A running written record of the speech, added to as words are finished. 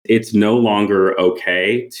it's no longer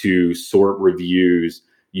okay to sort reviews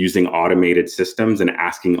using automated systems and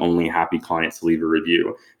asking only happy clients to leave a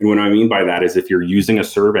review. And what I mean by that is if you're using a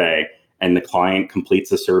survey and the client completes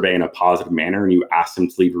the survey in a positive manner and you ask them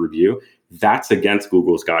to leave a review, that's against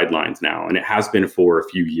Google's guidelines now. And it has been for a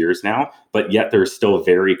few years now, but yet there's still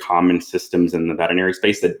very common systems in the veterinary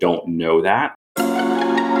space that don't know that.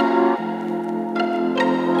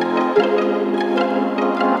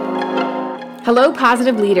 Hello,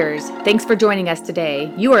 positive leaders. Thanks for joining us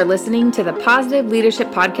today. You are listening to the Positive Leadership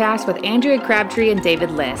Podcast with Andrea Crabtree and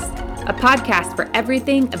David List, a podcast for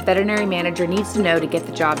everything a veterinary manager needs to know to get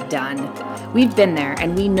the job done. We've been there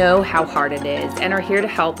and we know how hard it is and are here to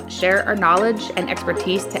help share our knowledge and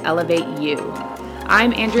expertise to elevate you.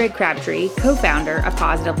 I'm Andrea Crabtree, co-founder of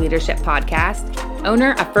Positive Leadership Podcast,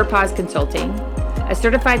 owner of FurPause Consulting, a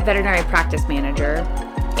certified veterinary practice manager,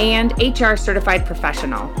 and HR certified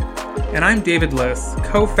professional. And I'm David List,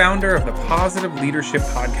 co-founder of the Positive Leadership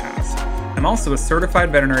Podcast. I'm also a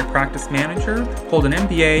certified veterinary practice manager, hold an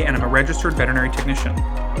MBA, and I'm a registered veterinary technician.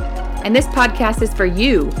 And this podcast is for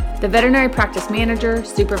you, the veterinary practice manager,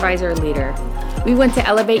 supervisor, leader. We want to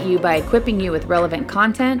elevate you by equipping you with relevant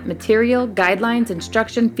content, material, guidelines,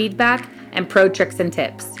 instruction, feedback, and pro tricks and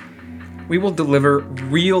tips. We will deliver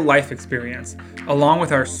real life experience along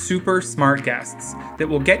with our super smart guests that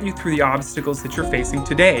will get you through the obstacles that you're facing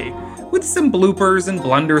today, with some bloopers and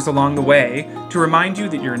blunders along the way to remind you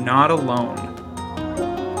that you're not alone.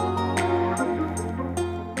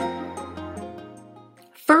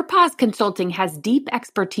 FurPause Consulting has deep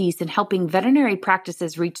expertise in helping veterinary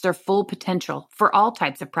practices reach their full potential for all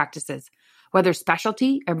types of practices, whether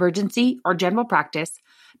specialty, emergency, or general practice,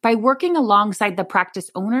 by working alongside the practice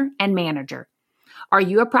owner and manager. Are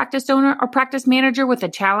you a practice owner or practice manager with a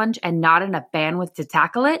challenge and not enough bandwidth to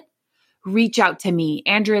tackle it? Reach out to me,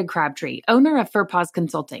 Andrea Crabtree, owner of FurPause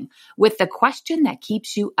Consulting, with the question that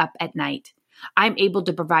keeps you up at night. I'm able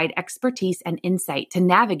to provide expertise and insight to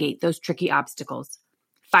navigate those tricky obstacles.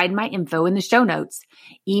 Find my info in the show notes.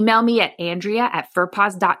 Email me at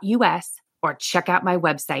andrea@furpause.us or check out my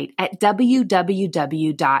website at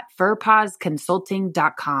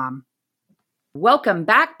www.furpauseconsulting.com. Welcome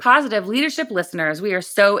back, positive leadership listeners. We are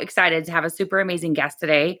so excited to have a super amazing guest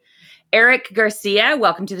today. Eric Garcia,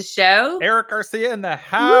 welcome to the show. Eric Garcia in the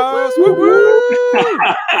house. Woo, woo.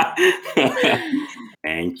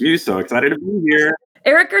 Thank you. So excited to be here.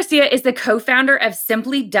 Eric Garcia is the co-founder of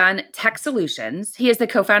Simply Done Tech Solutions. He is the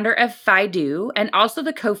co-founder of Fido and also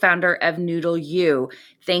the co-founder of Noodle U.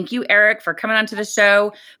 Thank you, Eric, for coming onto the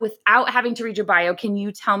show. Without having to read your bio, can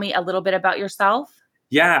you tell me a little bit about yourself?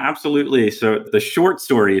 Yeah, absolutely. So the short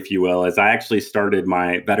story, if you will, is I actually started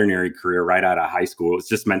my veterinary career right out of high school. It was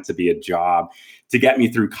just meant to be a job to get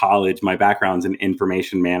me through college. My background's in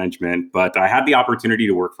information management, but I had the opportunity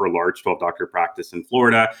to work for a large 12-doctor practice in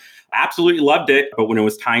Florida. Absolutely loved it. But when it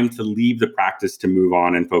was time to leave the practice to move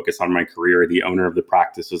on and focus on my career, the owner of the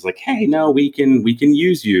practice was like, hey, no, we can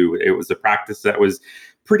use you. It was a practice that was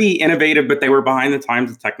pretty innovative, but they were behind the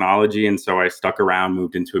times of technology. And so I stuck around,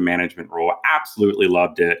 moved into a management role, absolutely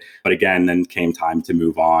loved it. But again, then came time to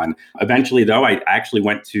move on. Eventually, though, I actually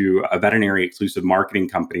went to a veterinary exclusive marketing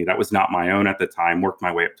company that was not my own at the time, worked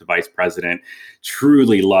my way up to vice president,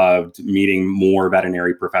 truly loved meeting more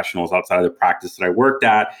veterinary professionals outside of the practice that I worked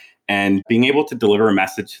at, and being able to deliver a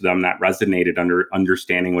message to them that resonated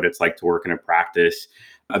understanding what it's like to work in a practice.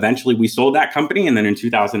 Eventually, we sold that company. And then in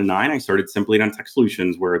 2009, I started Simply Done Tech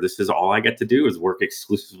Solutions, where this is all I get to do is work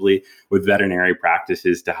exclusively with veterinary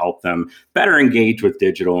practices to help them better engage with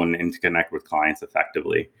digital and to connect with clients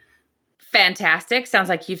effectively. Fantastic. Sounds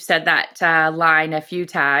like you've said that line a few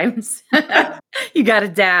times. You got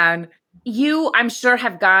it down. You, I'm sure,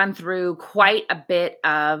 have gone through quite a bit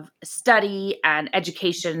of study and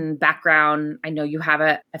education background. I know you have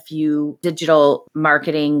a few digital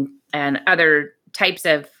marketing and other types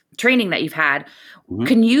of training that you've had. Mm-hmm.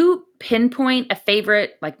 Can you pinpoint a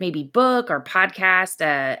favorite, like maybe book or podcast,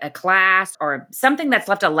 a class, or something that's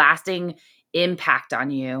left a lasting impact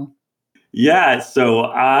on you? Yeah, so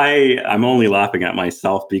I'm only laughing at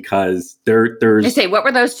myself because there's. I say, what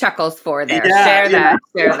were those chuckles for there? Share that.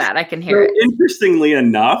 I can hear it. Interestingly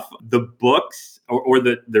enough, the books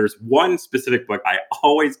there's one specific book I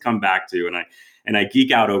always come back to, and I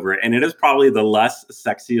geek out over it. And it is probably the less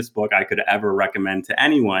sexiest book I could ever recommend to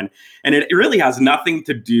anyone. And it really has nothing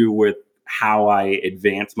to do with how I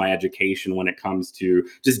advance my education when it comes to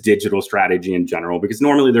just digital strategy in general, because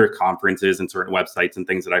normally there are conferences and certain websites and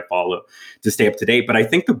things that I follow to stay up to date. But I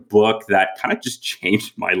think the book that kind of just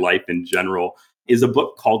changed my life in general is a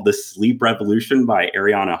book called The Sleep Revolution by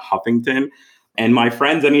Arianna Huffington. And my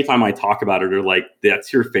friends, anytime I talk about it, are like,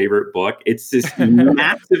 that's your favorite book. It's this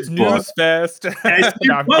massive book. Snooze fest.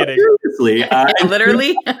 No, I'm Well, kidding. seriously.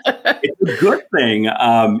 Literally. It's a good thing.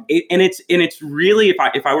 And it's really,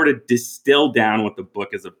 if I were to distill down what the book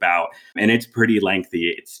is about, and it's pretty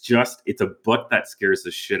lengthy, it's a book that scares the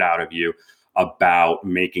shit out of you about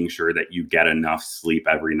making sure that you get enough sleep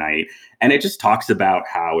every night. And it just talks about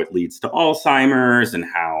how it leads to Alzheimer's and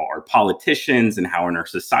how our politicians and how in our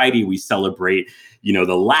society we celebrate,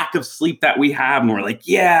 the lack of sleep that we have. And we're like,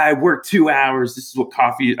 yeah, I worked 2 hours. This is what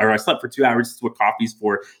I slept for 2 hours. This is what coffee's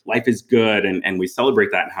for. Life is good. And we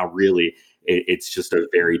celebrate that, and how really it's just a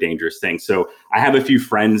very dangerous thing. So I have a few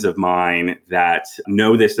friends of mine that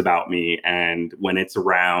know this about me. And when it's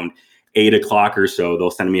around 8 o'clock or so,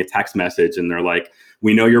 they'll send me a text message and they're like,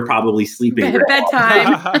 we know you're probably sleeping.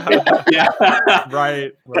 Bedtime. Yeah.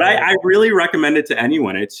 Right. But I really recommend it to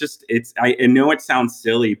anyone. I know it sounds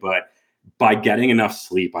silly, but by getting enough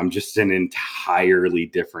sleep, I'm just an entirely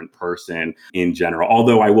different person in general.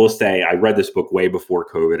 Although I will say I read this book way before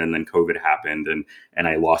COVID, and then COVID happened and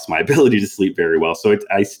I lost my ability to sleep very well. So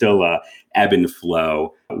I still ebb and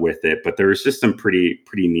flow with it. But there's just some pretty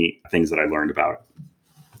neat things that I learned about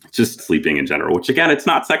just sleeping in general, which again, it's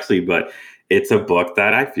not sexy, but it's a book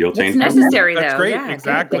that I feel changed. It's necessary, That's though. great. Yeah,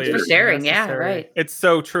 Exactly. Thanks for sharing. Necessary. Yeah, right. It's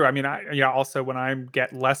so true. I mean, also when I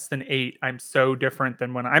get less than 8, I'm so different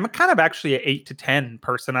than when I'm kind of actually an 8 to 10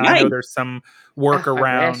 person. And I know there's some work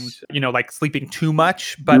around, like sleeping too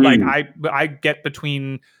much, but like I get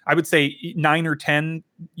between, I would say 9 or 10,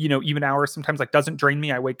 even hours sometimes, like doesn't drain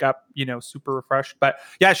me. I wake up, super refreshed. But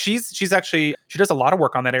yeah, she does a lot of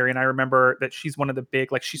work on that area. And I remember that she's one of the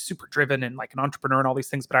big, like she's super driven and like an entrepreneur and all these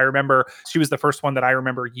things. But I remember she was the first one that I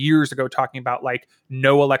remember years ago talking about like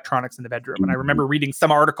no electronics in the bedroom. And I remember reading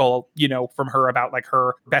some article, from her about like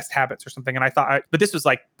her best habits or something. And I thought, but this was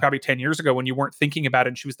like probably 10 years ago when you weren't thinking about it.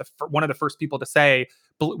 And she was one of the first people to say,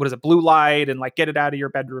 what is it, blue light, and like get it out of your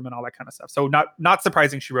bedroom and all that kind of stuff. So not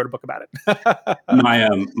surprising she wrote a book about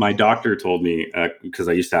it. My doctor told me, because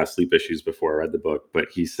I used to have sleep issues before I read the book, but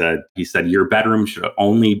he said your bedroom should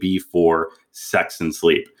only be for sex and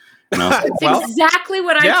sleep. And I was like, That's exactly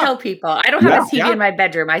what I tell people. I don't have a TV in my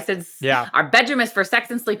bedroom. I said, our bedroom is for sex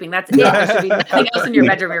and sleeping. That's it. There should be nothing else in your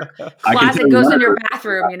bedroom. Your closet goes in your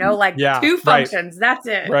bathroom, two functions. That's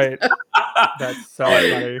it. Right. That's so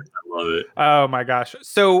funny. I love it. Oh my gosh.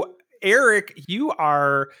 So Eric, you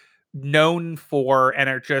are known for, and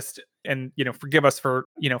are just, and forgive us for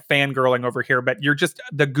fangirling over here, but you're just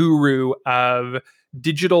the guru of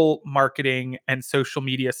digital marketing and social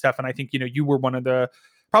media stuff. And I think you were one of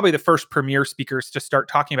probably the first premier speakers to start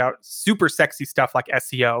talking about super sexy stuff like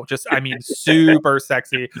SEO. Super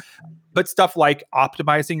sexy, but stuff like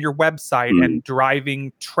optimizing your website and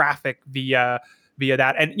driving traffic via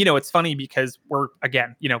that. And, it's funny because we're,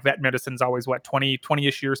 again, vet medicine's always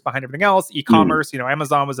 20-ish years behind everything else. E-commerce,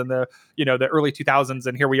 Amazon was in the, the early 2000s.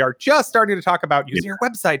 And here we are just starting to talk about using your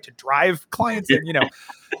website to drive clients in,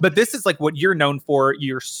 but this is like what you're known for.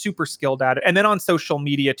 You're super skilled at it. And then on social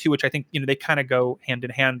media too, which I think, they kind of go hand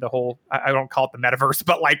in hand, the whole, I don't call it the metaverse,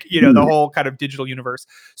 but like, the whole kind of digital universe.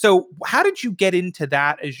 So how did you get into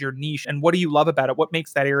that as your niche, and what do you love about it? What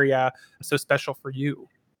makes that area so special for you?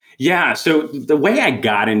 Yeah. So the way I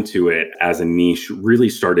got into it as a niche really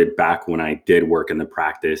started back when I did work in the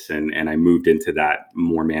practice, and I moved into that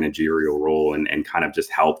more managerial role and kind of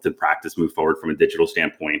just helped the practice move forward from a digital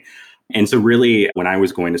standpoint. And so really, when I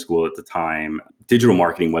was going to school at the time, digital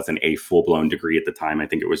marketing wasn't a full-blown degree at the time. I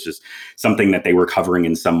think it was just something that they were covering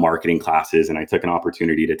in some marketing classes. And I took an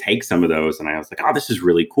opportunity to take some of those. And I was like, oh, this is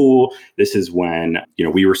really cool. This is when,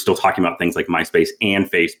 we were still talking about things like MySpace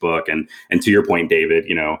and Facebook. And to your point, David,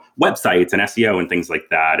 websites and SEO and things like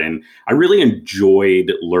that. And I really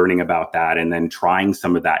enjoyed learning about that and then trying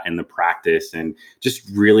some of that in the practice, and just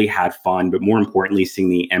really had fun. But more importantly, seeing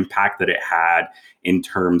the impact that it had in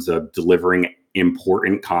terms of delivering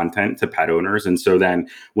important content to pet owners. And so then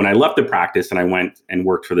when I left the practice and I went and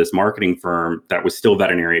worked for this marketing firm that was still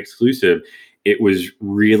veterinary exclusive, it was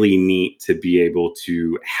really neat to be able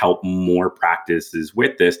to help more practices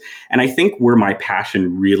with this. And I think where my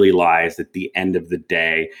passion really lies at the end of the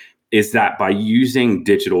day is that by using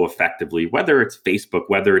digital effectively, whether it's Facebook,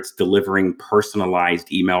 whether it's delivering personalized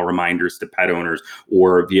email reminders to pet owners,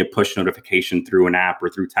 or via push notification through an app or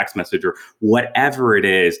through text message or whatever it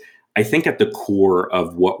is, I think at the core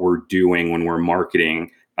of what we're doing when we're marketing,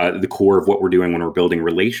 the core of what we're doing when we're building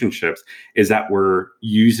relationships, is that we're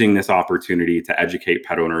using this opportunity to educate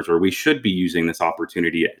pet owners, or we should be using this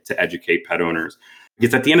opportunity to educate pet owners.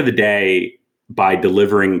 Because at the end of the day, by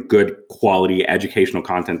delivering good quality educational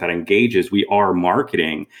content that engages, we are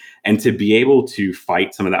marketing. And to be able to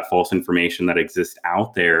fight some of that false information that exists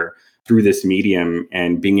out there through this medium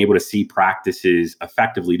and being able to see practices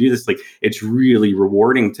effectively do this, like, it's really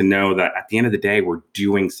rewarding to know that at the end of the day, we're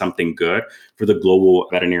doing something good for the global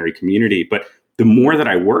veterinary community. But the more that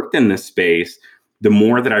I worked in this space, the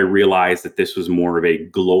more that I realized that this was more of a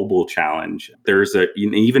global challenge. There's an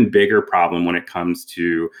even bigger problem when it comes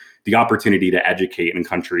to the opportunity to educate in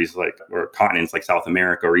countries like, or continents like South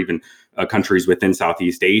America, or even countries within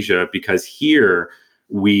Southeast Asia, because here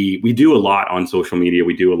we do a lot on social media.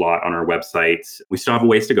 We do a lot on our websites. We still have a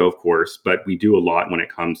ways to go, of course, but we do a lot when it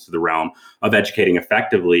comes to the realm of educating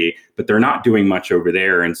effectively, but they're not doing much over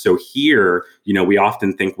there. And so here, we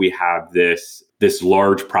often think we have this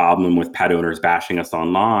large problem with pet owners bashing us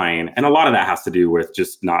online. And a lot of that has to do with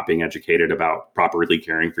just not being educated about properly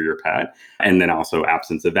caring for your pet, and then also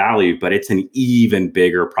absence of value. But it's an even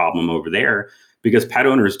bigger problem over there, because pet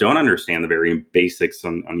owners don't understand the very basics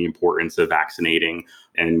on the importance of vaccinating.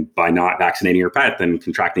 And by not vaccinating your pet, then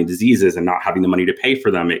contracting diseases and not having the money to pay for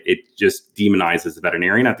them, it just demonizes the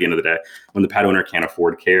veterinarian at the end of the day when the pet owner can't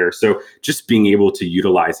afford care. So just being able to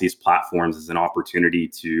utilize these platforms as an opportunity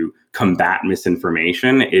to combat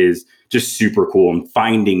misinformation is just super cool, and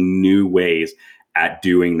finding new ways at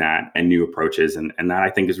doing that and new approaches. And that I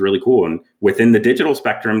think is really cool. And within the digital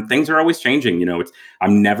spectrum, things are always changing.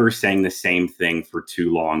 I'm never saying the same thing for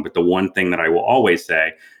too long, but the one thing that I will always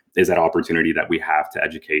say is that opportunity that we have to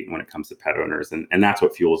educate when it comes to pet owners. And that's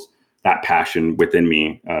what fuels that passion within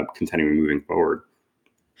me, continuing moving forward.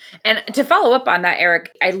 And to follow up on that,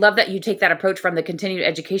 Eric, I love that you take that approach from the continued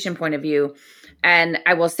education point of view. And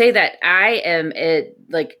I will say that I am a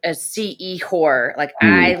CE whore. Like,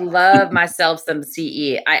 I love myself some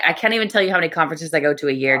CE. I can't even tell you how many conferences I go to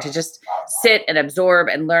a year to just sit and absorb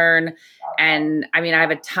and learn. And I mean, I have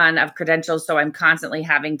a ton of credentials, so I'm constantly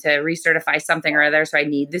having to recertify something or other. So I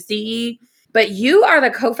need the CE. But you are the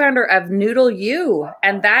co-founder of Noodle U,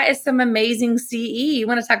 and that is some amazing CE. You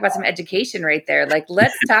want to talk about some education right there. Like,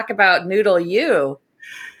 let's talk about Noodle U.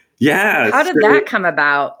 Yeah. How did that come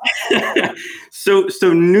about? So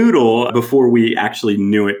Noodle, before we actually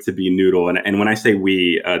knew it to be Noodle, and when I say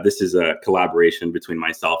we, this is a collaboration between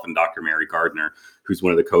myself and Dr. Mary Gardner, who's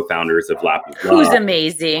one of the co-founders of Lap as Well. Who's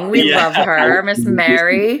amazing. We love her, Miss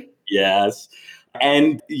Mary. Yes.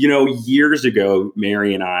 And, years ago,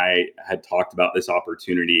 Mary and I had talked about this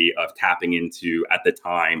opportunity of tapping into, at the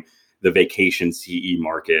time, the vacation CE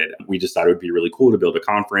market. We just thought it would be really cool to build a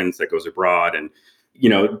conference that goes abroad and,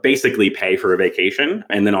 basically pay for a vacation,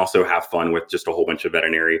 and then also have fun with just a whole bunch of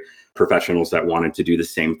veterinary professionals that wanted to do the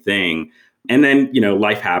same thing. And then,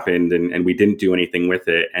 life happened and we didn't do anything with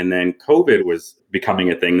it. And then COVID was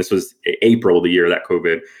becoming a thing. This was April, the year that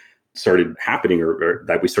COVID started happening, or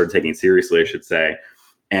that we started taking seriously, I should say.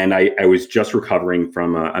 And I was just recovering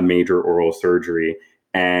from a major oral surgery.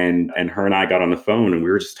 And her and I got on the phone, and we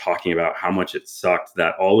were just talking about how much it sucked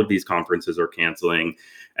that all of these conferences are canceling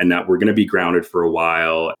and that we're going to be grounded for a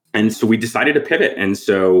while. And so we decided to pivot. And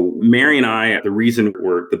so Mary and I, the reason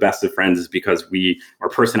we're the best of friends is because our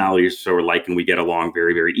personalities are so alike, and we get along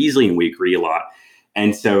very, very easily, and we agree a lot.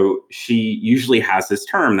 And so she usually has this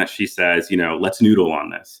term that she says, let's noodle on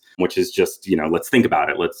this, which is just, let's think about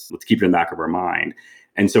it. Let's keep it in the back of our mind.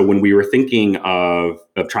 And so when we were thinking of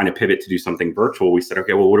trying to pivot to do something virtual, we said,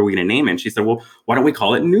 okay, well, what are we going to name it? And she said, well, why don't we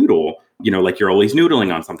call it Noodle? Like you're always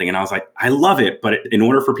noodling on something. And I was like, I love it. But in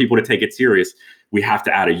order for people to take it serious, we have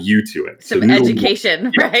to add a U to it. Some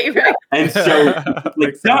education, right? And so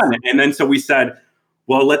it's done. And then so we said,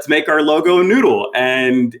 well, let's make our logo Noodle.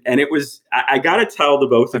 And it was, I got to tell the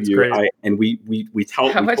both of you, we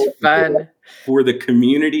tell how much fun for the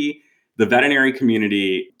community, the veterinary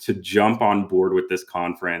community, to jump on board with this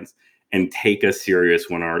conference and take us serious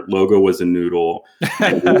when our logo was a noodle.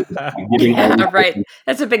 Right.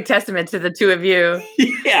 That's a big testament to the two of you.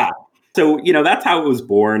 Yeah. So, that's how it was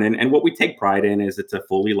born. And what we take pride in is it's a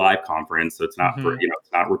fully live conference. So it's not,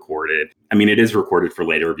 it's not recorded. I mean, it is recorded for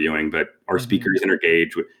later viewing, but our speakers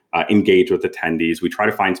engage with attendees. We try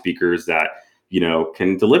to find speakers that,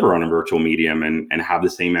 can deliver on a virtual medium and have the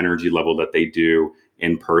same energy level that they do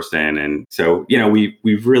in person. And so,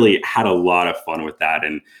 we've really had a lot of fun with that.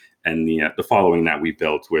 And the following that we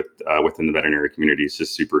built within the veterinary community is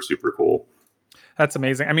just super, super cool. That's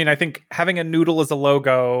amazing. I mean, I think having a noodle as a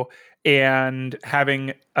logo and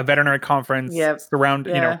having a veterinary conference around,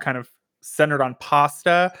 kind of centered on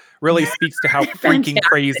pasta really speaks to how freaking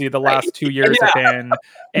crazy the last 2 years have been.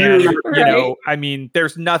 And, I mean,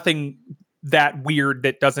 there's nothing that weird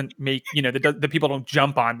that doesn't make, that people don't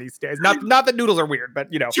jump on these days. Not that noodles are weird, but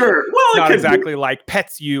Sure. Well, it's not exactly like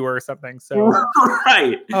pets you or something. So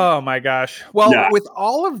right. Oh my gosh. Well, Yeah. with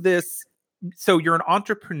all of this, so you're an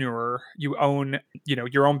entrepreneur, you own,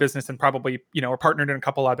 your own business and probably, are partnered in a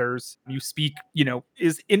couple others. You speak,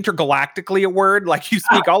 is intergalactically a word? Like you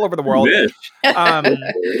speak all over the world. Wish.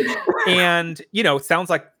 And, it sounds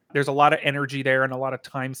like there's a lot of energy there and a lot of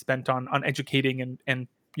time spent on educating and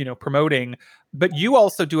promoting. But you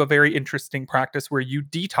also do a very interesting practice where you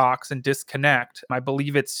detox and disconnect. I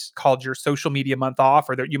believe it's called your social media month off,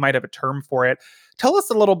 or that you might have a term for it. Tell us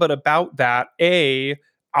a little bit about that.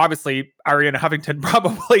 Obviously, Arianna Huffington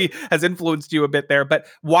probably has influenced you a bit there, but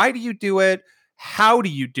why do you do it? How do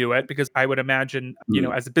you do it? Because I would imagine,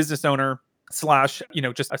 as a business owner /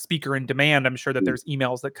 just a speaker in demand, I'm sure that there's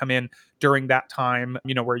emails that come in during that time,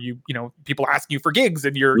 where people ask you for gigs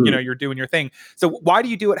and you're doing your thing. So why do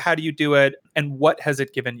you do it? How do you do it? And what has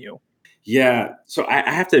it given you? Yeah. So I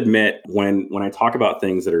have to admit, when I talk about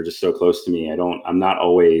things that are just so close to me, I'm not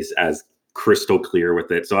always as crystal clear with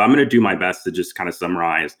it. So I'm going to do my best to just kind of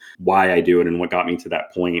summarize why I do it and what got me to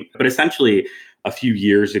that point. But essentially, a few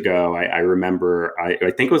years ago, I remember, I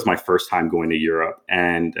think it was my first time going to Europe.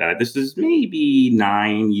 And this is maybe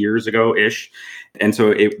 9 years ago-ish. And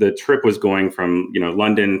so the trip was going from,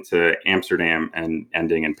 London to Amsterdam and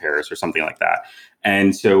ending in Paris or something like that.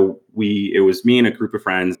 And so it was me and a group of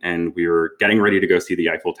friends, and we were getting ready to go see the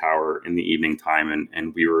Eiffel Tower in the evening time.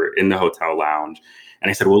 And we were in the hotel lounge. And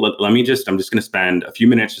I said, well, I'm just going to spend a few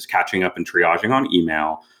minutes just catching up and triaging on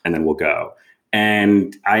email, and then we'll go.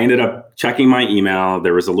 And I ended up checking my email.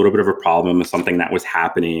 There was a little bit of a problem with something that was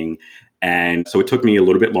happening. And so it took me a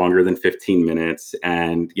little bit longer than 15 minutes.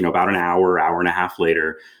 And, about an hour and a half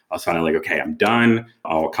later, I was finally like, okay, I'm done.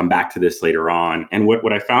 I'll come back to this later on. And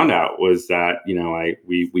what I found out was that,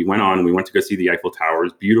 we went to go see the Eiffel Tower.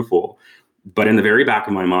 It's beautiful. But in the very back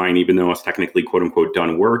of my mind, even though I was technically, quote unquote,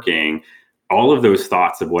 done working, all of those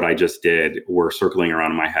thoughts of what I just did were circling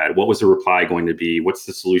around in my head. What was the reply going to be? What's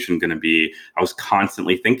the solution going to be? I was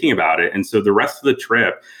constantly thinking about it. And so the rest of the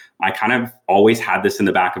trip, I kind of always had this in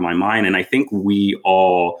the back of my mind. And I think we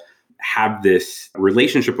all have this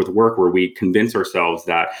relationship with work where we convince ourselves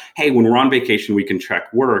that, hey, when we're on vacation, we can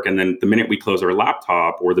check work. And then the minute we close our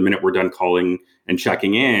laptop or the minute we're done calling and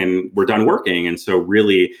checking in, we're done working. And so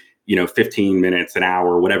really, 15 minutes, an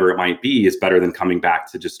hour, whatever it might be, is better than coming back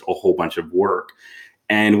to just a whole bunch of work.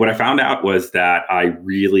 And what I found out was that I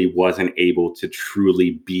really wasn't able to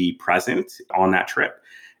truly be present on that trip.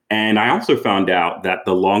 And I also found out that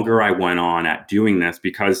the longer I went on at doing this,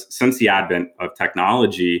 because since the advent of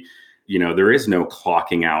technology, there is no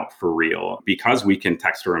clocking out for real, because we can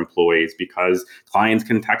text our employees, because clients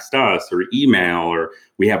can text us or email, or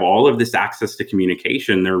we have all of this access to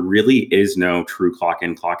communication. There really is no true clock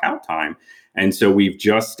in, clock out time. And so we've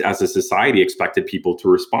just, as a society, expected people to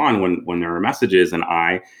respond when there are messages. And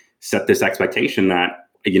I set this expectation that,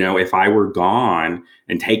 if I were gone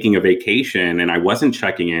and taking a vacation and I wasn't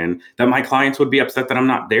checking in, that my clients would be upset that I'm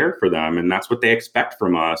not there for them. And that's what they expect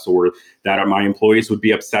from us, or that my employees would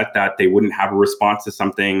be upset that they wouldn't have a response to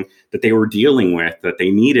something that they were dealing with that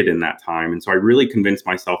they needed in that time. And so I really convinced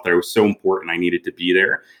myself that it was so important I needed to be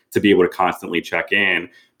there to be able to constantly check in.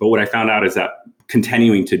 But what I found out is that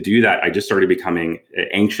continuing to do that, I just started becoming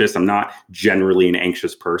anxious. I'm not generally an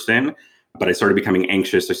anxious person, but I started becoming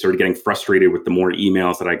anxious. I started getting frustrated with the more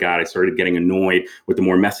emails that I got. I started getting annoyed with the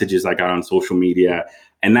more messages I got on social media.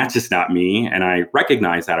 And that's just not me. And I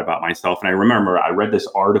recognize that about myself. And I remember I read this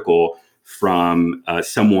article from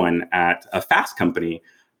someone at a fast company,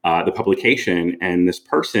 the publication, and this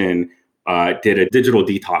person did a digital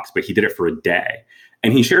detox, but he did it for a day.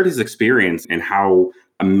 And he shared his experience and how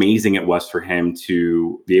amazing it was for him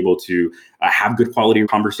to be able to have good quality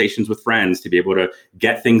conversations with friends, to be able to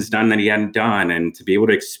get things done that he hadn't done, and to be able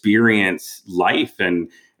to experience life and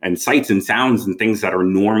sights and sounds and things that are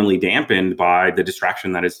normally dampened by the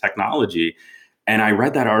distraction that is technology. And I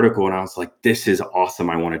read that article and I was like, this is awesome.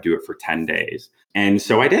 I want to do it for 10 days. And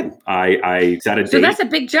so I did. I set a date. So that's a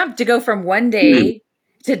big jump to go from 1 day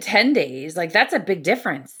to 10 days. Like, that's a big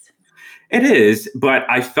difference. It is, but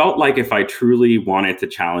I felt like if I truly wanted to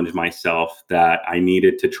challenge myself, that I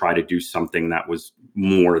needed to try to do something that was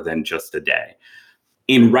more than just a day.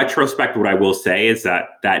 In retrospect, what I will say is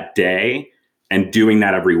that day and doing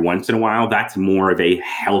that every once in a while, that's more of a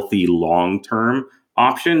healthy long-term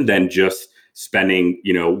option than just spending,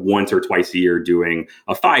 once or twice a year doing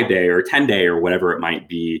a 5-day or 10-day or whatever it might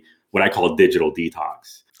be, what I call digital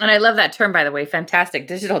detox. And I love that term, by the way. Fantastic.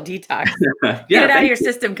 Digital detox. Yeah, get it out of your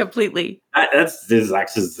system completely. That's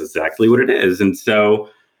exactly what it is. And so,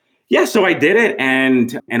 Yeah, so I did it,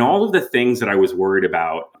 and all of the things that I was worried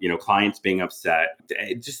about, clients being upset,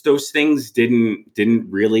 just those things didn't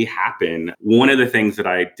really happen. One of the things that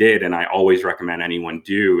I did, and I always recommend anyone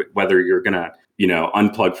do, whether you're gonna,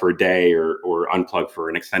 unplug for a day or unplug for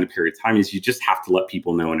an extended period of time, is you just have to let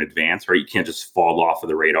people know in advance, right? You can't just fall off of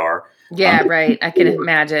the radar. Yeah, right. I can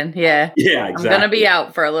imagine. Yeah. Yeah, I'm exactly. going to be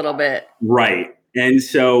out for a little bit. Right. And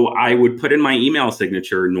so I would put in my email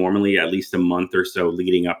signature normally at least a month or so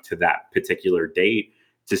leading up to that particular date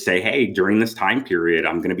to say, hey, during this time period,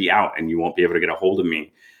 I'm going to be out and you won't be able to get a hold of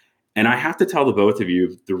me. And I have to tell the both of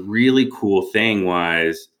you, the really cool thing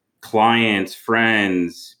was clients,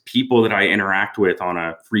 friends, people that I interact with on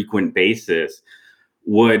a frequent basis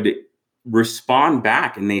would respond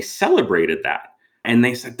back and they celebrated that. And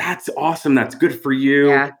they said, that's awesome. That's good for you.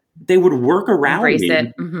 Yeah. They would work around Embrace me.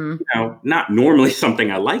 it. Mm-hmm. Not normally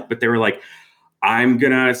something I like, but they were like, I'm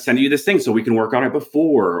going to send you this thing so we can work on it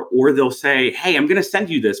before. Or they'll say, hey, I'm going to send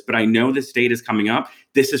you this, but I know this date is coming up.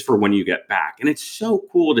 This is for when you get back. And it's so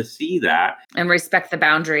cool to see that. And respect the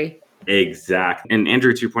boundary. Exactly. And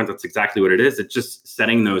Andrew, to your point, that's exactly what it is. It's just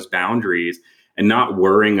setting those boundaries and not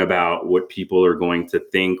worrying about what people are going to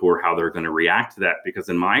think or how they're going to react to that. Because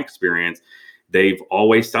in my experience, they've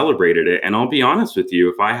always celebrated it. And I'll be honest with you,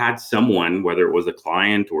 if I had someone, whether it was a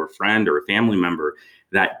client or a friend or a family member,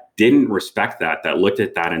 that didn't respect that looked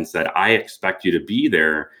at that and said, I expect you to be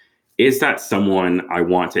there, is that someone I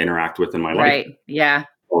want to interact with in my life? Right. Yeah.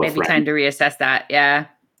 Maybe time to reassess that. Yeah.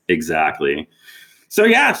 Exactly. So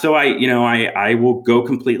I will go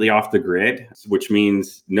completely off the grid, which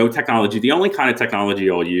means no technology. The only kind of technology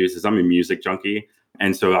I'll use is I'm a music junkie.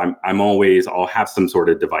 And so I'll have some sort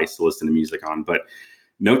of device to listen to music on, but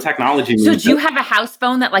no technology. So do you have a house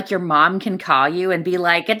phone that like your mom can call you and be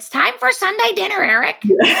like, it's time for Sunday dinner, Eric?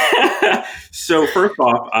 So first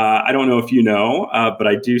off, I don't know if you know, but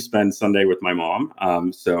I do spend Sunday with my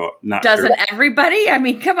mom. So not Doesn't everybody? I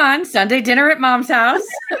mean, come on, Sunday dinner at mom's house.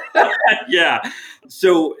 Yeah.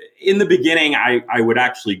 So in the beginning, I would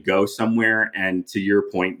actually go somewhere. And to your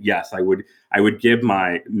point, yes, I would give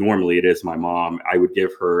normally it is my mom, I would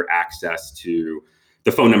give her access to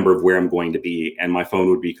the phone number of where I'm going to be, and my phone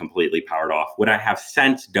would be completely powered off. What I have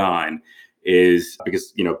since done is,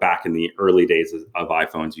 because, back in the early days of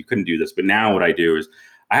iPhones, you couldn't do this, but now what I do is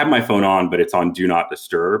I have my phone on, but it's on do not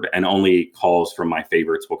disturb, and only calls from my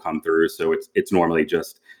favorites will come through. So it's normally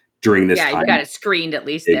just during this time. Yeah, you got it screened at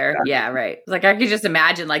least there. Exactly. Yeah, right. Like I could just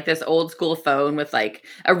imagine like this old school phone with like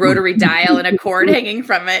a rotary dial and a cord hanging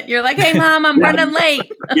from it. You're like, hey mom, I'm running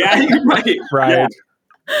late. Yeah, right. Right. Yeah.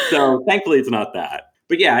 So thankfully it's not that.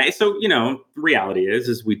 But yeah, so, the reality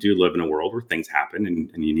is we do live in a world where things happen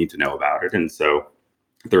and you need to know about it. And so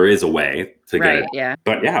there is a way to get it. Yeah.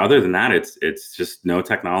 But yeah, other than that, it's just no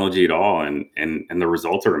technology at all. And the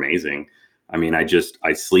results are amazing. I mean, I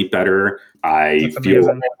sleep better. I feel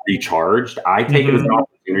recharged. I take it as an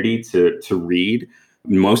opportunity to read.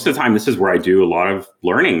 Most of the time, this is where I do a lot of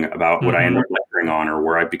learning about what I end up lecturing on or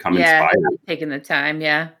where I become inspired. Taking the time,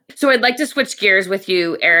 yeah. So I'd like to switch gears with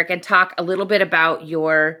you, Eric, and talk a little bit about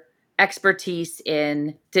your expertise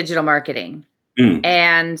in digital marketing.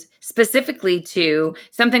 And specifically to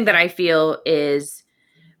something that I feel is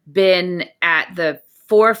been at the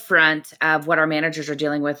forefront of what our managers are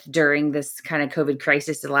dealing with during this kind of COVID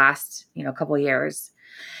crisis the last, couple of years.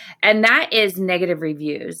 And that is negative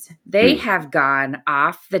reviews. They have gone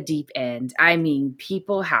off the deep end. I mean,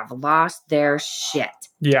 people have lost their shit.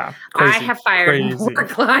 Yeah. Crazy, I have fired more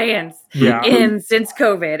clients since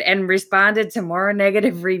COVID and responded to more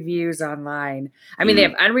negative reviews online. I mean, they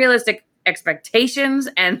have unrealistic expectations.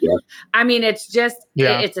 And I mean, it's just,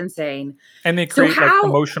 it's insane. And they create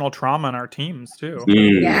emotional trauma in our teams too.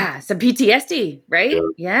 Yeah. Some PTSD, right?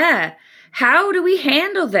 Yeah. How do we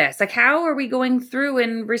handle this? Like, how are we going through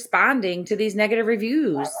and responding to these negative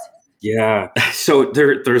reviews? Yeah. So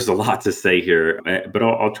there's a lot to say here, but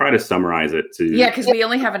I'll try to summarize it to. Yeah. Cause we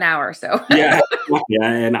only have an hour. So yeah.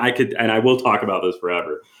 And I will talk about this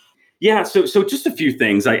forever. Yeah. So just a few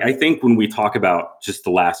things. I think when we talk about just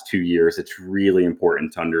the last 2 years, it's really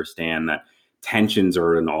important to understand that tensions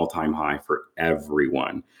are at an all-time high for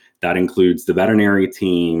everyone. That includes the veterinary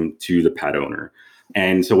team to the pet owner.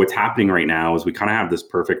 And so what's happening right now is we kind of have this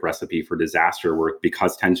perfect recipe for disaster where,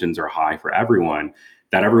 because tensions are high for everyone,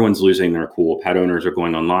 that everyone's losing their cool. Pet owners are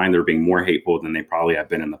going online. They're being more hateful than they probably have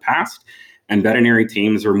been in the past. And veterinary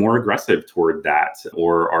teams are more aggressive toward that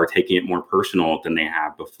or are taking it more personal than they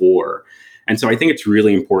have before. And so I think it's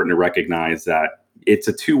really important to recognize that it's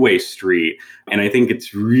a two-way street. And I think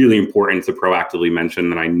it's really important to proactively mention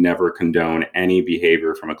that I never condone any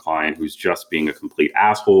behavior from a client who's just being a complete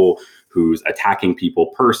asshole, who's attacking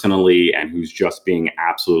people personally, and who's just being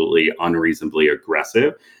absolutely unreasonably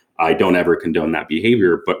aggressive. I don't ever condone that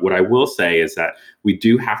behavior. But what I will say is that we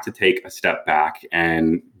do have to take a step back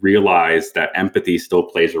and realize that empathy still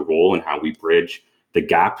plays a role in how we bridge the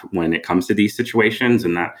gap when it comes to these situations.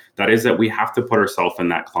 And that is that we have to put ourselves in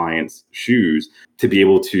that client's shoes to be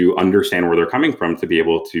able to understand where they're coming from, to be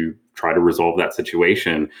able to try to resolve that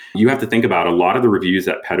situation. You have to think about a lot of the reviews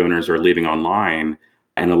that pet owners are leaving online,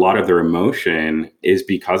 and a lot of their emotion is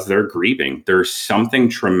because they're grieving. There's something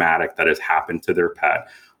traumatic that has happened to their pet,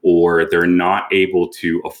 or they're not able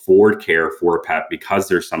to afford care for a pet because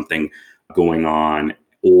there's something going on,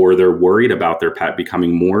 or they're worried about their pet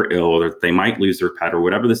becoming more ill, or they might lose their pet, or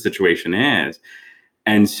whatever the situation is.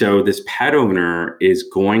 And so this pet owner is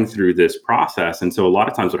going through this process. And so a lot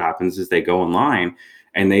of times what happens is they go online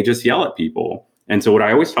and they just yell at people. And so what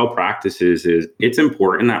I always tell practices is it's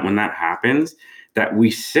important that when that happens, that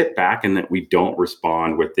we sit back and that we don't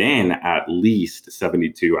respond within at least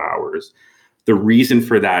 72 hours. The reason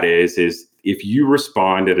for that is if you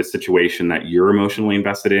respond at a situation that you're emotionally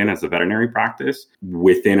invested in as a veterinary practice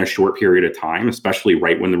within a short period of time, especially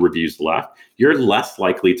right when the review's left, you're less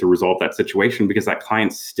likely to resolve that situation because that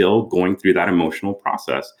client's still going through that emotional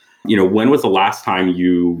process. When was the last time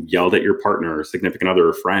you yelled at your partner or significant other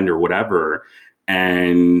or friend or whatever,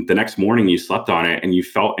 and the next morning you slept on it and you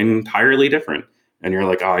felt entirely different? And you're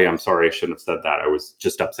like, oh yeah, I'm sorry, I shouldn't have said that. I was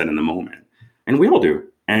just upset in the moment. And we all do.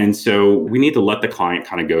 And so we need to let the client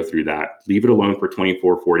kind of go through that, leave it alone for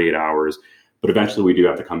 24, 48 hours. But eventually we do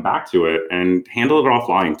have to come back to it and handle it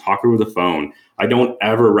offline, talk over the phone. I don't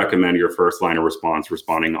ever recommend your first line of response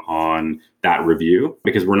responding on that review,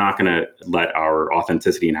 because we're not going to let our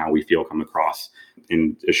authenticity and how we feel come across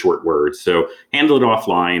in a short word. So handle it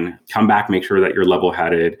offline, come back, make sure that you're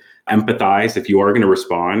level-headed, empathize. If you are going to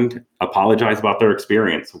respond, apologize about their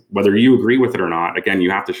experience, whether you agree with it or not. Again, you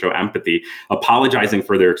have to show empathy. Apologizing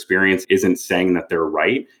for their experience isn't saying that they're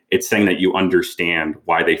right. It's saying that you understand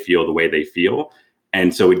why they feel the way they feel.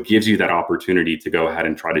 And so it gives you that opportunity to go ahead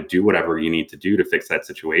and try to do whatever you need to do to fix that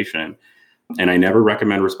situation. And I never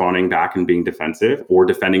recommend responding back and being defensive or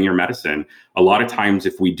defending your medicine. A lot of times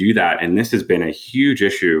if we do that, and this has been a huge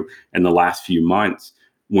issue in the last few months,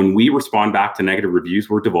 when we respond back to negative reviews,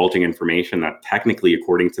 we're divulging information that technically,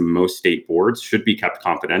 according to most state boards, should be kept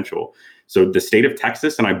confidential. So the state of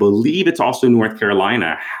Texas, and I believe it's also North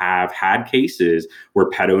Carolina, have had cases where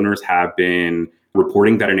pet owners have been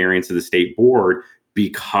reporting veterinarians to the state board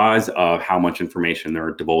because of how much information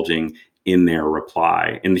they're divulging in their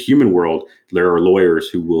reply. In the human world, there are lawyers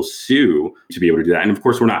who will sue to be able to do that. And of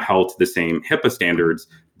course, we're not held to the same HIPAA standards,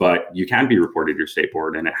 but you can be reported to your state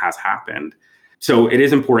board, and it has happened. So it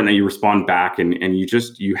is important that you respond back and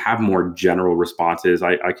you have more general responses.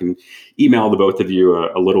 I can email the both of you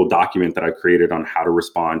a little document that I've created on how to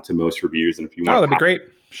respond to most reviews. And if you want, that'd be great.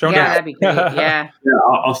 That'd be great. Yeah.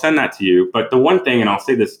 I'll send that to you. But the one thing, and I'll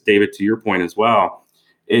say this, David, to your point as well,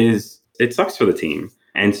 is it sucks for the team.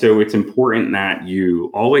 And so it's important that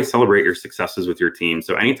you always celebrate your successes with your team.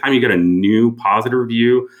 So anytime you get a new positive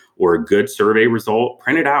review or a good survey result,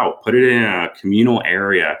 print it out, put it in a communal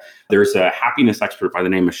area. There's a happiness expert by the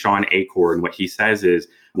name of Sean Acor, and what he says is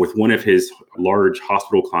with one of his large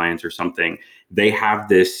hospital clients or something, they have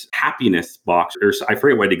this happiness box, or I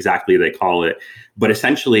forget what exactly they call it, but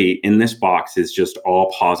essentially in this box is just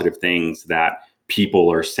all positive things that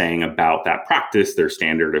people are saying about that practice, their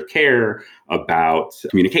standard of care, about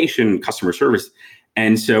communication, customer service.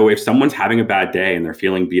 And so if someone's having a bad day and they're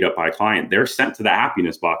feeling beat up by a client, they're sent to the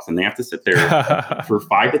happiness box and they have to sit there for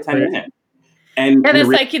 5 to 10 minutes. And it's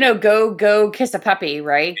like, go kiss a puppy,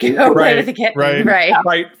 right? Go play with the kitten, right?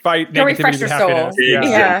 Fight go refresh your soul.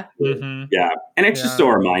 Yeah. Mm-hmm. Yeah. And it's just so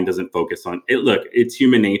our mind doesn't focus on it. Look, it's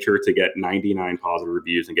human nature to get 99 positive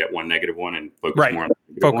reviews and get one negative one and focus more on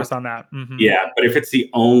the focus on that. Mm-hmm. Yeah. But if it's the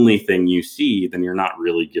only thing you see, then you're not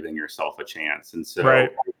really giving yourself a chance. And so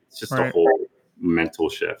it's just a whole mental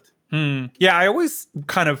shift. Yeah. I always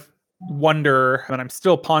kind of wonder, and I'm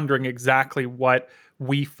still pondering exactly what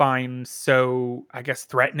we find so, I guess,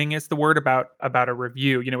 threatening is the word about a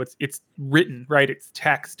review. It's written, right? It's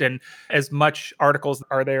text, and as much articles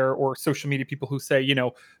are there or social media people who say,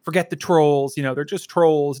 forget the trolls, they're just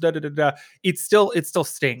trolls, da da da da. It still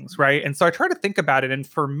stings, right? And so I try to think about it, and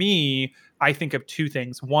for me, I think of two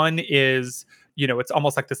things. One is, it's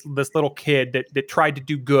almost like this little kid that tried to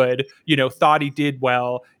do good, thought he did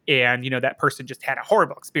well, and that person just had a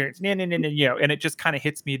horrible experience, and it just kind of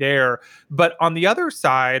hits me there. But on the other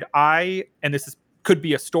side, and this is could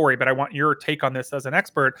be a story, but I want your take on this as an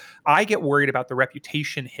expert. I get worried about the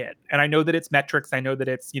reputation hit. And I know that it's metrics. I know that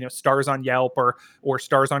it's, stars on Yelp or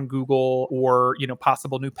stars on Google, or,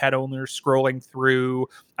 possible new pet owners scrolling through.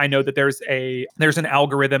 I know that there's an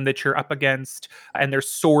algorithm that you're up against, and there's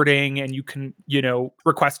sorting, and you can,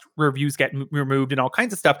 request reviews get removed and all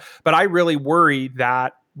kinds of stuff. But I really worry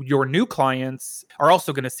that your new clients are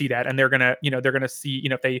also going to see that, and they're going to see,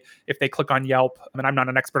 if they click on Yelp, I mean, I'm not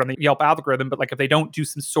an expert on the Yelp algorithm, but like if they don't do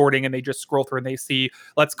some sorting and they just scroll through and they see,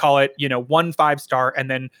 let's call it, 1 5-star and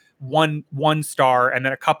then one star and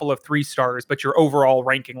then a couple of 3 stars, but your overall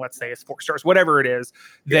ranking, let's say, is 4 stars, whatever it is,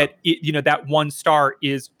 that that 1 star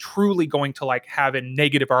is truly going to like have a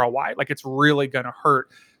negative ROI. Like it's really going to hurt.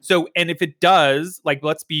 So, and if it does, like,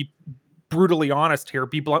 let's be brutally honest here,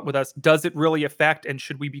 be blunt with us. Does it really affect, and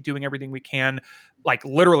should we be doing everything we can, like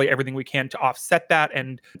literally everything we can, to offset that?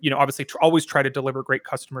 And, obviously always try to deliver great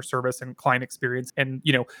customer service and client experience, and,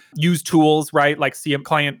 use tools, right? Like CM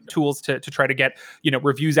client tools to try to get,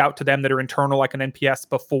 reviews out to them that are internal, like an NPS,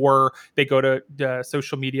 before they go to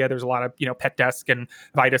social media. There's a lot of, Pet Desk and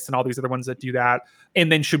Vitus and all these other ones that do that.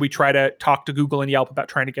 And then should we try to talk to Google and Yelp about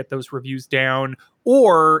trying to get those reviews down?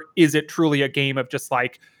 Or is it truly a game of just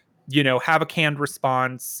like, have a canned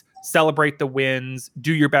response, celebrate the wins,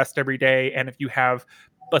 do your best every day. And if you have,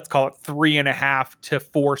 let's call it 3.5 to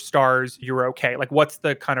 4 stars, you're okay. Like, what's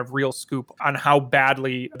the kind of real scoop on how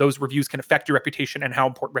badly those reviews can affect your reputation and how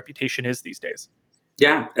important reputation is these days?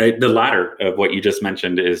 Yeah, the latter of what you just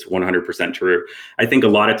mentioned is 100% true. I think a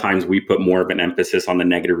lot of times we put more of an emphasis on the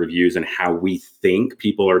negative reviews and how we think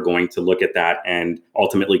people are going to look at that and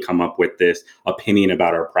ultimately come up with this opinion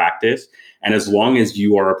about our practice. And as long as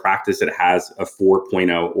you are a practice that has a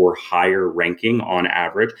 4.0 or higher ranking on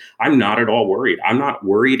average, I'm not at all worried. I'm not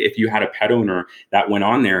worried if you had a pet owner that went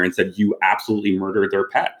on there and said you absolutely murdered their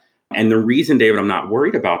pet. And the reason, David, I'm not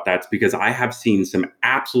worried about that is because I have seen some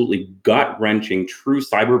absolutely gut-wrenching, true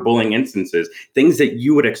cyberbullying instances, things that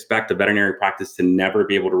you would expect a veterinary practice to never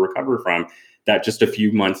be able to recover from, that just a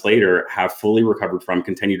few months later have fully recovered from,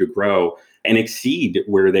 continue to grow, and exceed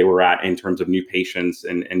where they were at in terms of new patients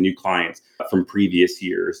and new clients from previous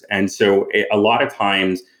years. And so a lot of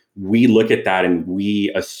times we look at that and we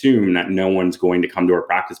assume that no one's going to come to our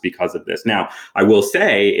practice because of this. Now, I will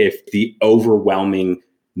say, if the overwhelming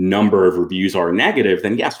number of reviews are negative,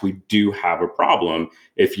 then yes, we do have a problem.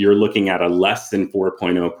 If you're looking at a less than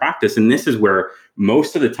 4.0 practice, and this is where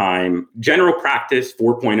most of the time, general practice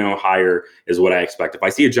 4.0 higher is what I expect. If I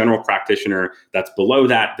see a general practitioner that's below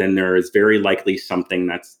that, then there is very likely something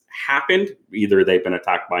that's happened. Either they've been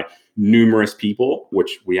attacked by numerous people,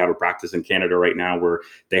 which we have a practice in Canada right now where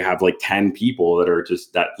they have like 10 people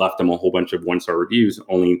that left them a whole bunch of 1-star reviews.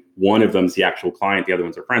 Only one of them's the actual client. The other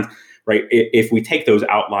ones are friends, right? If we take those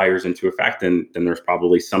outliers into effect, then there's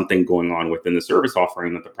probably something going on within the service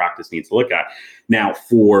offering that the practice needs to look at. Now,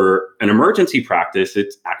 for an emergency practice,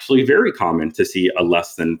 it's actually very common to see a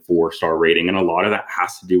less than 4-star rating. And a lot of that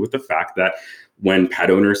has to do with the fact that when pet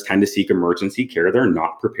owners tend to seek emergency care, they're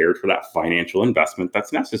not prepared for that financial investment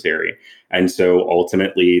that's necessary. And so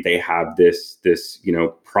ultimately they have this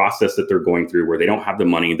process that they're going through where they don't have the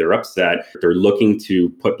money, they're upset, they're looking to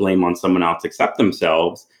put blame on someone else except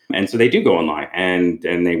themselves. And so they do go online and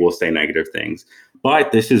they will say negative things.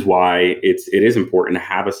 But this is why it is important to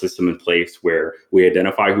have a system in place where we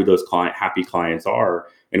identify who those happy clients are,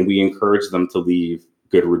 and we encourage them to leave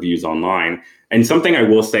good reviews online. And something I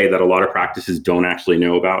will say that a lot of practices don't actually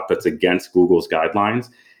know about that's against Google's guidelines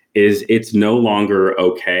is it's no longer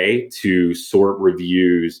okay to sort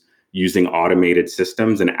reviews using automated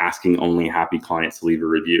systems and asking only happy clients to leave a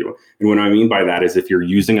review. And what I mean by that is if you're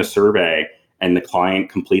using a survey and the client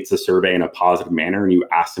completes the survey in a positive manner and you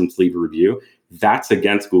ask them to leave a review, that's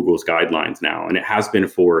against Google's guidelines now. And it has been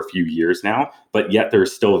for a few years now, but yet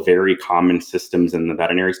there's still very common systems in the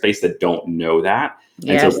veterinary space that don't know that.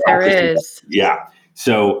 Yes, there is. Yeah.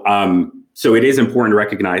 So it is important to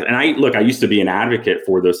recognize. And I used to be an advocate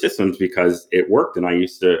for those systems because it worked. And I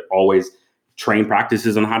used to always train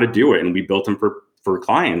practices on how to do it. And we built them for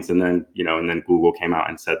clients. And then Google came out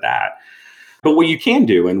and said that. But what you can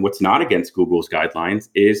do, and what's not against Google's guidelines,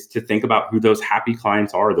 is to think about who those happy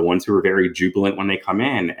clients are, the ones who are very jubilant when they come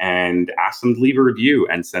in, and ask them to leave a review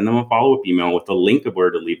and send them a follow-up email with the link of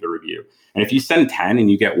where to leave the review. And if you send 10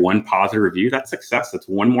 and you get 1 positive review, that's success. That's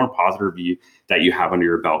 1 more positive review that you have under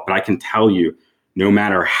your belt. But I can tell you, no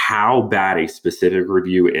matter how bad a specific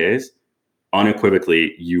review is,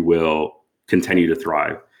 unequivocally, you will continue to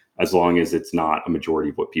thrive as long as it's not a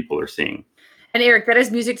majority of what people are seeing. And Eric, that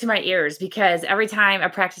is music to my ears, because every time a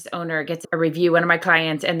practice owner gets a review, one of my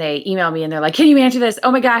clients, and they email me and they're like, can you answer this?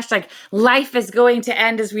 Oh my gosh, like life is going to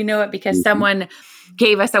end as we know it because someone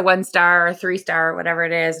gave us a 1-star or 3-star or whatever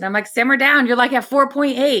it is. And I'm like, simmer down. You're like at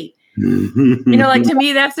 4.8. Like to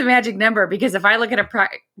me, that's the magic number, because if I look at a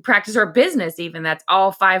practice or a business, even that's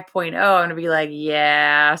all 5.0, I'm going to be like,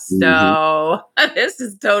 yeah, so this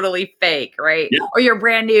is totally fake, right? Yeah. Or you're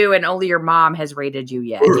brand new and only your mom has rated you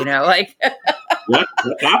yet, like, like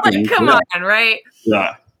come on, right?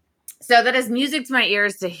 Yeah. So that is music to my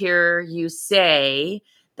ears to hear you say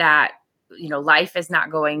that, life is not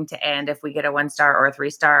going to end if we get a 1-star or a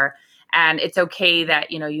 3-star. And it's okay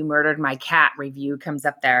that, you murdered my cat review comes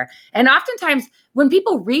up there. And oftentimes when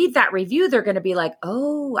people read that review, they're going to be like,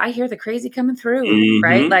 oh, I hear the crazy coming through,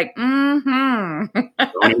 right? Like, Don't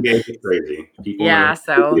engage with crazy. People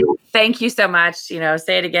so thank you so much.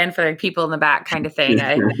 Say it again for the people in the back kind of thing.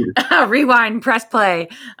 I rewind, press play.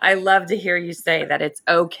 I love to hear you say that it's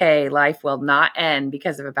okay. Life will not end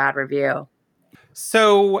because of a bad review.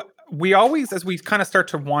 So we always, as we kind of start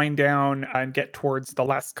to wind down and get towards the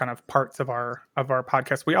last kind of parts of our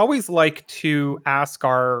podcast, we always like to ask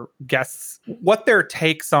our guests what their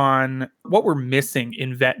takes on what we're missing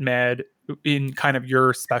in vet med in kind of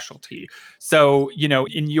your specialty. So,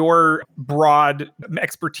 in your broad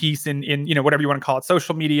expertise in whatever you want to call it,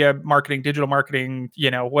 social media marketing, digital marketing,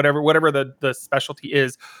 whatever the specialty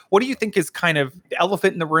is, what do you think is kind of the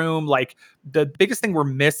elephant in the room? Like the biggest thing we're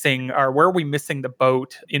missing, or where are we missing the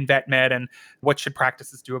boat in vet med, and what should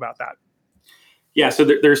practices do about that? Yeah. So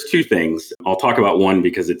there's two things. I'll talk about one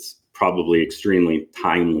because it's probably extremely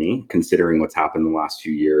timely considering what's happened in the last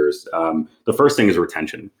few years. The first thing is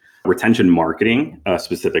retention marketing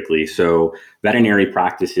specifically. So veterinary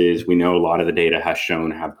practices, we know a lot of the data has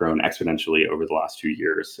shown have grown exponentially over the last few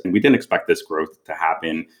years. And we didn't expect this growth to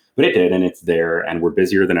happen, but it did, and it's there, and we're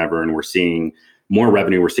busier than ever, and we're seeing more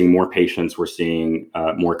revenue, we're seeing more patients, we're seeing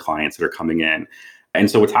more clients that are coming in. And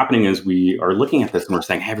so what's happening is we are looking at this and we're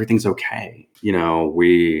saying, hey, everything's okay.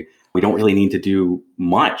 We don't really need to do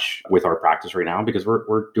much with our practice right now because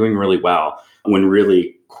we're doing really well. When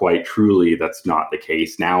really, quite truly, that's not the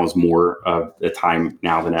case. Now is more of the time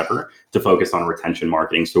now than ever to focus on retention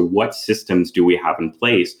marketing. So what systems do we have in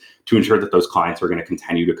place to ensure that those clients are going to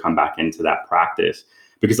continue to come back into that practice?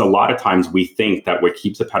 Because a lot of times we think that what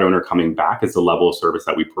keeps a pet owner coming back is the level of service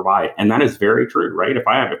that we provide. And that is very true, right? If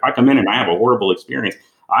I come in and I have a horrible experience,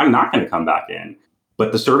 I'm not going to come back in.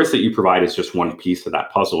 But the service that you provide is just one piece of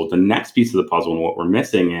that puzzle. The next piece of the puzzle and what we're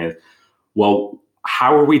missing is, well,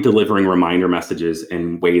 how are we delivering reminder messages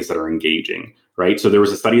in ways that are engaging, right? So there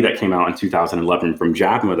was a study that came out in 2011 from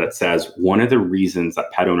JAVMA that says one of the reasons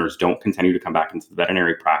that pet owners don't continue to come back into the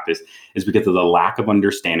veterinary practice is because of the lack of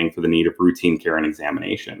understanding for the need of routine care and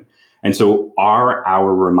examination. And so are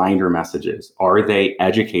our reminder messages, are they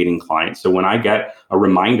educating clients? So when I get a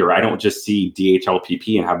reminder, I don't just see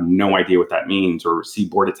DHLPP and have no idea what that means, or see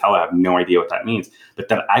Bordetella, have no idea what that means, but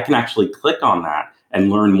that I can actually click on that and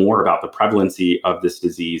learn more about the prevalency of this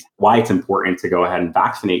disease, why it's important to go ahead and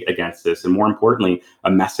vaccinate against this, and more importantly, a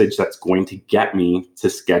message that's going to get me to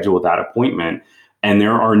schedule that appointment. And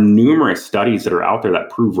there are numerous studies that are out there that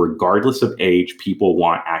prove, regardless of age, people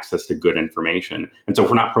want access to good information. And so if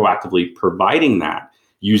we're not proactively providing that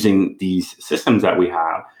using these systems that we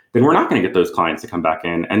have, then we're not going to get those clients to come back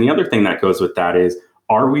in. And the other thing that goes with that is,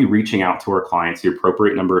 are we reaching out to our clients the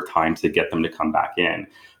appropriate number of times to get them to come back in?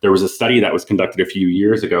 There was a study that was conducted a few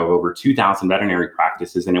years ago of over 2,000 veterinary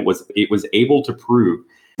practices, and it was able to prove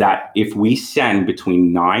that if we send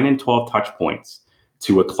between 9 and 12 touch points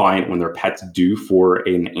to a client when their pet's due for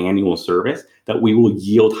an annual service, that we will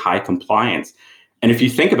yield high compliance. And if you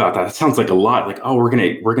think about that, it sounds like a lot. Like, oh, we're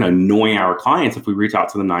gonna annoy our clients if we reach out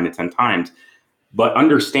to them 9 to 10 times. But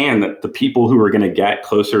understand that the people who are going to get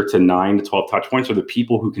closer to 9 to 12 touch points are the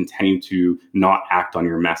people who continue to not act on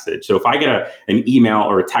your message. So if I get an email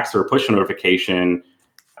or a text or a push notification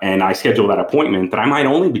and I schedule that appointment, then I might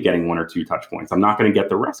only be getting 1 or 2 touch points. I'm not going to get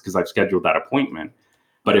the rest because I've scheduled that appointment.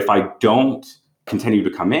 But if I don't continue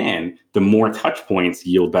to come in, the more touch points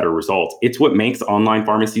yield better results. It's what makes online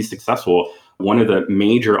pharmacies successful. One of the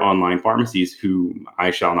major online pharmacies, who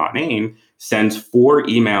I shall not name, sends 4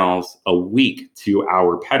 emails a week to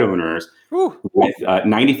our pet owners with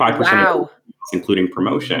 95% of emails, including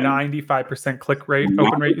promotion. 95% click rate,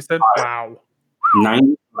 open rate, you said? Wow.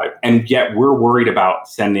 95. And yet we're worried about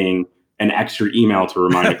sending an extra email to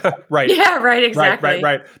remind them. Right. Yeah, right, exactly.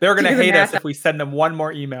 Right. They're going to hate us if we send them one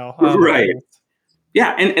more email. Right.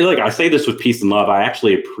 Yeah, and look, I say this with peace and love. I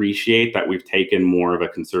actually appreciate that we've taken more of a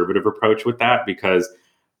conservative approach with that, because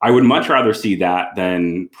I would much rather see that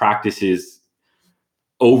than practices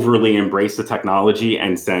overly embrace the technology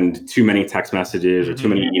and send too many text messages or too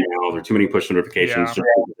many emails or too many push notifications just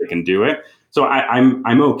so they can do it. So I'm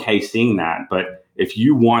okay seeing that. But if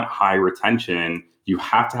you want high retention, you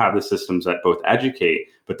have to have the systems that both educate,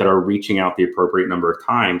 but that are reaching out the appropriate number of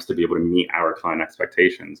times to be able to meet our client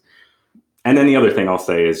expectations. And then the other thing I'll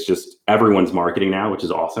say is just everyone's marketing now, which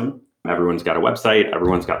is awesome. Everyone's got a website,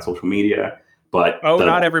 everyone's got social media. But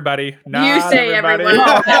not everybody. Not you say everybody. everyone.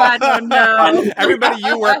 Oh, God, no. Everybody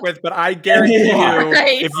you work with, but I guarantee you,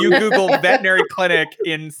 if you Google veterinary clinic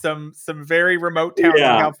in some very remote towns in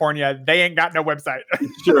California, they ain't got no website.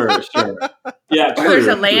 Sure. Yeah, there's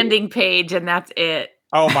a landing page and that's it.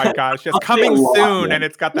 Oh my gosh, just coming soon, and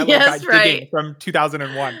it's got that little guy digging from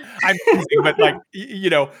 2001. I'm teasing, but like, you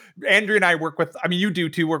know, Andrea and I work with. I mean, you do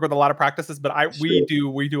too, work with a lot of practices, but we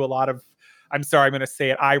do a lot of. I'm sorry, I'm going to say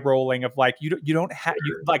it, eye rolling of like, you don't have,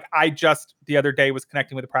 like, I just the other day was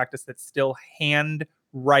connecting with a practice that still hand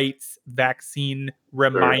writes vaccine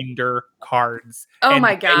reminder cards. Oh and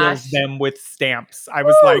my gosh. them with stamps. I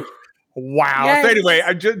was like, wow. Yes. So anyway,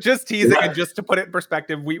 I'm just teasing, and just to put it in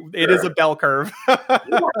perspective, it is a bell curve. Hey,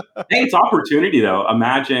 it's opportunity though.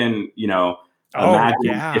 Imagine, if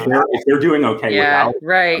they're doing okay without.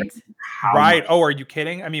 Right. Right. Oh, are you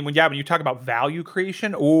kidding? I mean, when you talk about value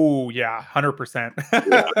creation,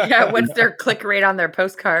 100%. Yeah. What's their click rate on their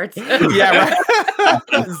postcards? Right.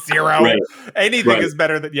 0. Right. Anything is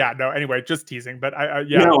better than, anyway, just teasing. But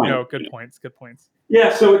good points.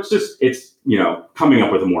 Yeah. So it's coming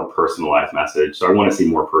up with a more personalized message. So I want to see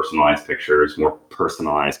more personalized pictures, more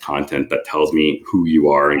personalized content that tells me who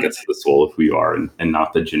you are and gets to the soul of who you are, and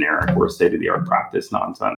not the generic or state-of-the-art practice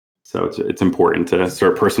nonsense. So it's important to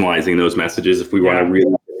start personalizing those messages if we want to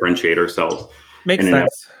really differentiate ourselves. Makes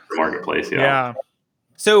sense. In the marketplace. Yeah.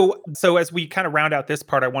 So as we kind of round out this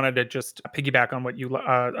part, I wanted to just piggyback on what you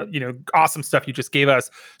awesome stuff you just gave us.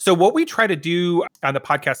 So what we try to do on the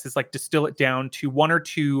podcast is like distill it down to one or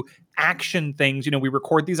two action things. We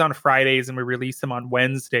record these on Fridays and we release them on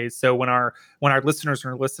Wednesdays. So when our listeners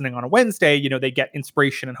are listening on a Wednesday, they get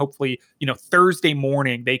inspiration, and hopefully, Thursday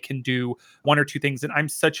morning they can do one or two things. And I'm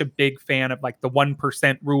such a big fan of like the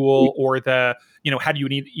 1% rule, or the, how do you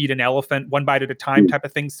eat an elephant one bite at a time type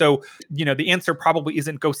of thing. So, the answer probably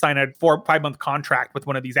isn't go sign a 4 or 5 month contract with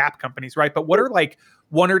one of these app companies, right? But what are like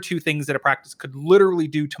one or two things that a practice could literally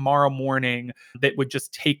do tomorrow morning that would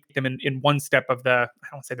just take them in one step of the, I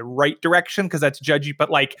don't want to say the right direction because that's judgy, but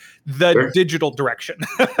like the digital direction.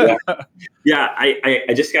 I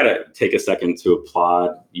just got to take a second to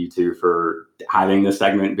applaud you two for having this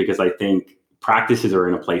segment, because I think practices are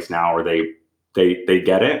in a place now where they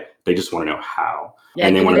get it. They just want to know how. Yeah,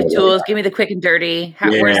 and give me the tools, give me the quick and dirty.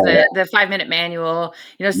 Where's the 5-minute manual?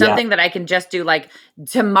 Something that I can just do like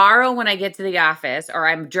tomorrow when I get to the office, or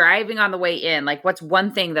I'm driving on the way in. Like, what's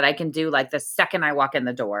one thing that I can do like the second I walk in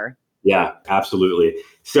the door? Yeah, absolutely.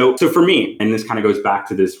 So for me, and this kind of goes back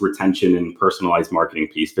to this retention and personalized marketing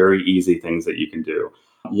piece, very easy things that you can do.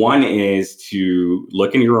 One is to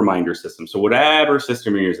look in your reminder system. So whatever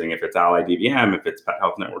system you're using, if it's Ally DVM, if it's Pet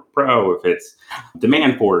Health Network Pro, if it's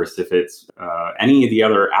Demandforce, if it's any of the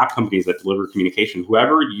other app companies that deliver communication,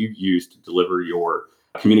 whoever you use to deliver your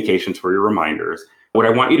communications for your reminders, what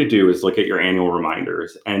I want you to do is look at your annual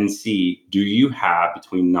reminders and see, do you have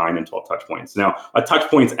between 9 and 12 touch points? Now, a touch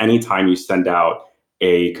point's anytime you send out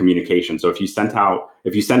a communication. So if you send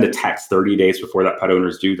a text 30 days before that pet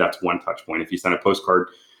owner's due, that's one touch point. If you send a postcard,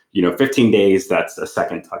 15 days, that's a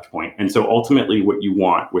second touch point. And so ultimately what you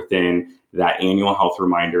want within that annual health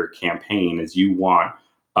reminder campaign is you want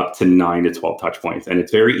up to 9 to 12 touch points. And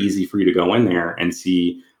it's very easy for you to go in there and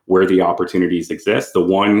see where the opportunities exist. The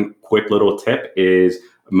one quick little tip is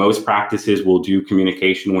most practices will do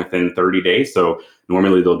communication within 30 days. So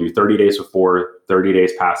normally they'll do 30 days before, 30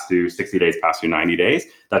 days past due, 60 days past due, 90 days.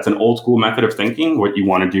 That's an old school method of thinking. What you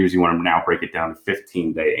want to do is you want to now break it down to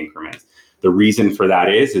 15-day increments. The reason for that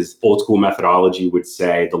is old school methodology would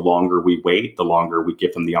say the longer we wait, the longer we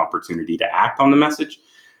give them the opportunity to act on the message.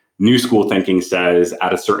 New school thinking says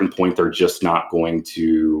at a certain point, they're just not going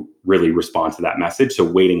to really respond to that message. So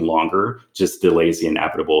waiting longer just delays the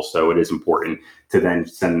inevitable. So it is important to then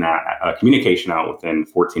send that communication out within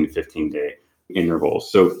 14 to 15-day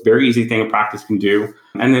intervals. So very easy thing a practice can do.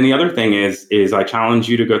 And then the other thing is I challenge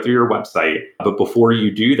you to go through your website. But before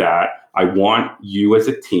you do that, I want you as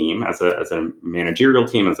a team, as a managerial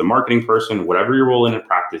team, as a marketing person, whatever your role in a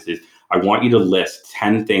practice is, I want you to list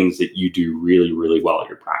 10 things that you do really, really well at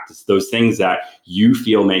your practice. Those things that you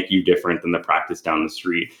feel make you different than the practice down the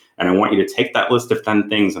street. And I want you to take that list of 10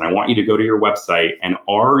 things and I want you to go to your website, and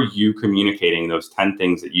are you communicating those 10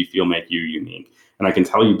 things that you feel make you unique? And I can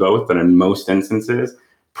tell you both that in most instances,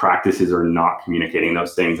 practices are not communicating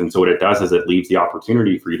those things. And so what it does is it leaves the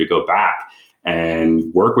opportunity for you to go back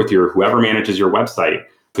and work with whoever manages your website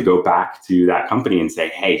to go back to that company and say,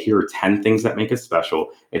 hey, here are 10 things that make us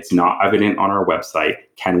special. It's not evident on our website.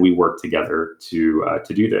 Can we work together to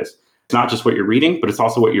do this? It's not just what you're reading, but it's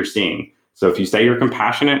also what you're seeing. So if you say you're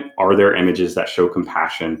compassionate, are there images that show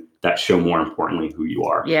compassion, that show more importantly who you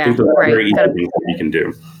are? Yeah, I think those are right. very easy things that you can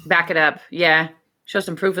do. Back it up. Yeah. Show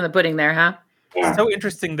some proof in the pudding there, huh? Yeah. So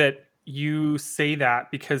interesting that you say that,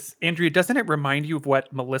 because Andrea, doesn't it remind you of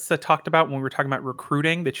what Melissa talked about when we were talking about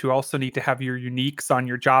recruiting, that you also need to have your uniques on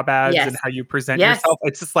your job ads Yes. and how you present Yes. yourself?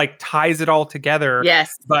 It's just like ties it all together.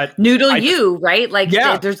 Yes. But noodle right? Like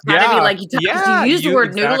there's gotta be like, you use the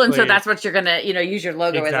word noodle. And so that's what you're gonna, use your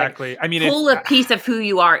logo exactly. as. Like, I mean, pull a piece of who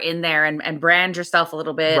you are in there and brand yourself a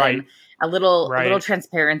little bit. Right. And a little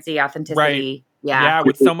transparency, authenticity. Right. Yeah. Yeah.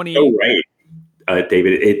 With so many. So right.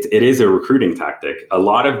 David, it is a recruiting tactic. A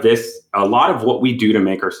lot of what we do to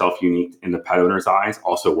make ourselves unique in the pet owner's eyes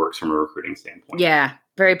also works from a recruiting standpoint. Yeah,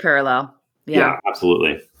 very parallel. Yeah,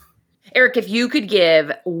 absolutely. Eric, if you could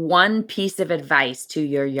give one piece of advice to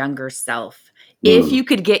your younger self, if you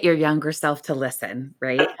could get your younger self to listen,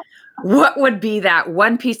 right? What would be that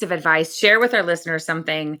one piece of advice? Share with our listeners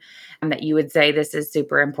something that you would say this is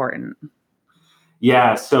super important.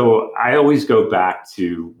 Yeah, so I always go back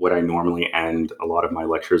to what I normally end a lot of my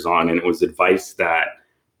lectures on, and it was advice that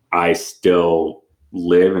I still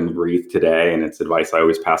live and breathe today, and it's advice I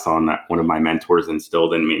always pass on that one of my mentors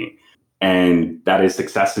instilled in me, and that is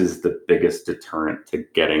success is the biggest deterrent to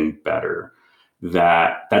getting better.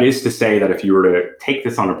 That is to say that if you were to take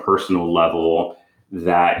this on a personal level,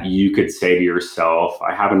 that you could say to yourself,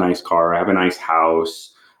 I have a nice car, I have a nice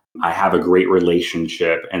house, I have a great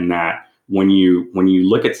relationship, and that when you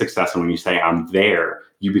look at success and when you say I'm there,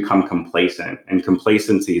 you become complacent, and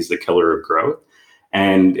complacency is the killer of growth.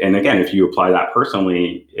 And again, if you apply that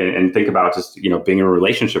personally and think about just being in a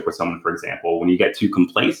relationship with someone, for example, when you get too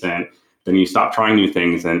complacent, then you stop trying new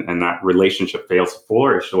things, and that relationship fails to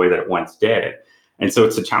flourish the way that it once did. And so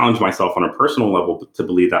it's to challenge myself on a personal level to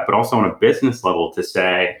believe that, but also on a business level to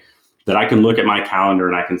say that I can look at my calendar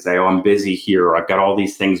and I can say, oh, I'm busy here, or I've got all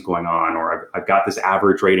these things going on, or I've got this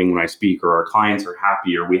average rating when I speak, or our clients are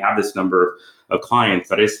happy, or we have this number of clients.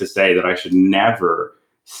 That is to say that I should never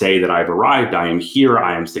say that I've arrived, I am here,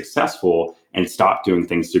 I am successful, and stop doing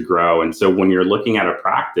things to grow. And so when you're looking at a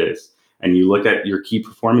practice and you look at your key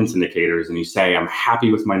performance indicators and you say, I'm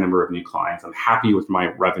happy with my number of new clients, I'm happy with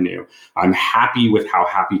my revenue, I'm happy with how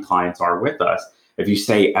happy clients are with us. If you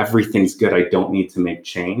say everything's good, I don't need to make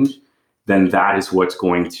change, then that is what's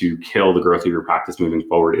going to kill the growth of your practice moving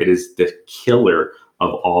forward. It is the killer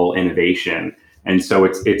of all innovation. And so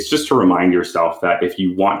it's just to remind yourself that if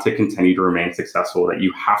you want to continue to remain successful, that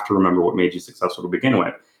you have to remember what made you successful to begin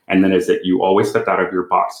with. And then is that you always stepped out of your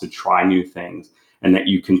box to try new things, and that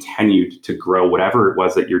you continued to grow whatever it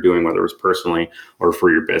was that you're doing, whether it was personally or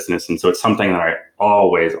for your business. And so it's something that I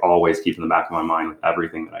always keep in the back of my mind with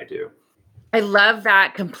everything that I do. I love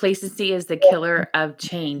that complacency is the killer of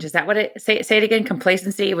change. Is that what it, say it again?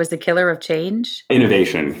 Complacency was the killer of change?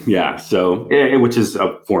 Innovation. Yeah. So, which is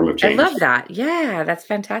a form of change. I love that. Yeah, that's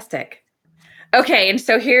fantastic. Okay. And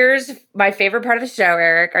so here's my favorite part of the show,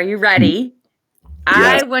 Eric. Are you ready?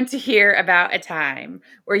 Yes. I want to hear about a time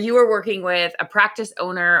where you were working with a practice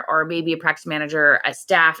owner, or maybe a practice manager, a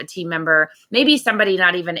staff, a team member, maybe somebody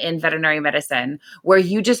not even in veterinary medicine, where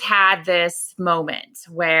you just had this moment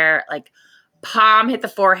where like palm hit the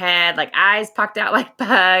forehead, like eyes pucked out like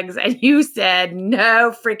bugs, and you said,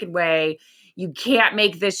 no freaking way, you can't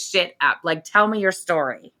make this shit up. Like, tell me your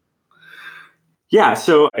story. Yeah,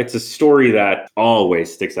 so it's a story that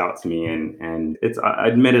always sticks out to me, and it's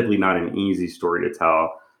admittedly not an easy story to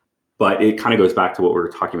tell, but it kind of goes back to what we were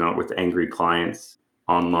talking about with angry clients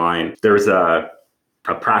online. There's a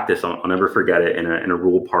practice, I'll never forget it, in a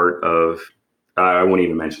rural part of, I won't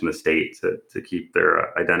even mention the state to keep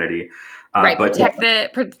their identity. Right, but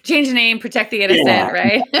change the name, protect the innocent,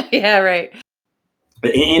 right? Yeah, right.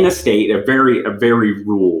 In a state, a very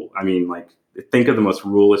rural, I mean, like, think of the most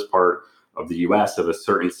ruralest part of the US, of a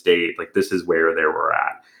certain state, like this is where they were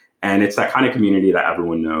at. And it's that kind of community that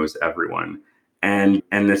everyone knows everyone. And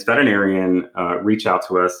this veterinarian reached out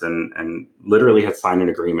to us and literally had signed an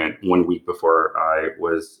agreement 1 week before I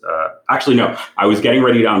was, I was getting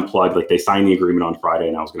ready to unplug. Like, they signed the agreement on Friday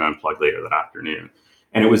and I was going to unplug later that afternoon.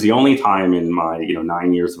 And it was the only time in my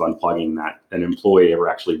 9 years of unplugging that an employee ever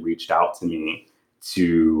actually reached out to me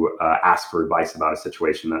to ask for advice about a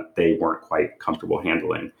situation that they weren't quite comfortable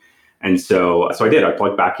handling. And so I did. I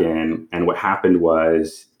plugged back in, and what happened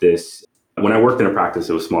was this. When I worked in a practice,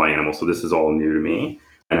 it was small animals, so this is all new to me.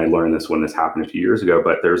 and I learned this when this happened a few years ago,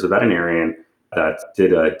 but there's a veterinarian that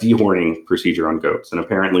did a dehorning procedure on goats. And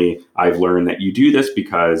apparently I've learned that you do this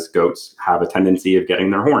because goats have a tendency of getting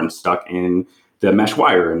their horns stuck in the mesh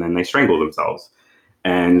wire and then they strangle themselves.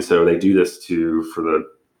 And so they do this for the,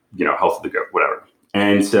 health of the goat, whatever.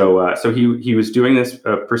 And so he was doing this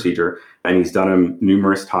procedure, and he's done them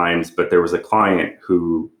numerous times, but there was a client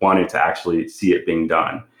who wanted to actually see it being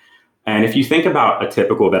done. And if you think about a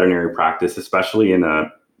typical veterinary practice, especially in a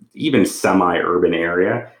even semi-urban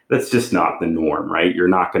area, that's just not the norm, right? You're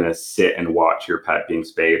not going to sit and watch your pet being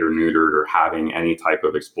spayed or neutered or having any type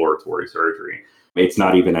of exploratory surgery. It's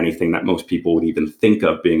not even anything that most people would even think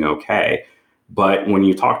of being okay. But when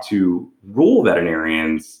you talk to rural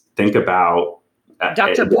veterinarians, think about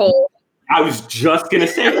Dr. Pol. I was just going to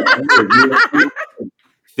say,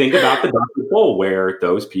 think about the Dr. Pol where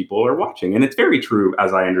those people are watching. And it's very true,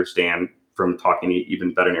 as I understand from talking to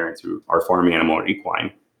even veterinarians who are farm animal or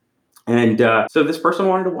equine. And so this person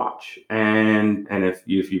wanted to watch. And if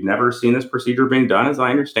you've never seen this procedure being done, as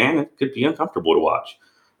I understand, it could be uncomfortable to watch.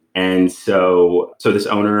 And so this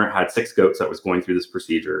owner had 6 goats that was going through this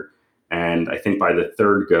procedure. And I think by the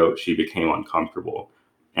 3rd goat, she became uncomfortable.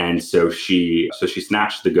 And so she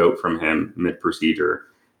snatched the goat from him mid-procedure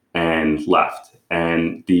and left.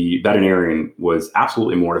 And the veterinarian was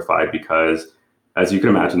absolutely mortified because, as you can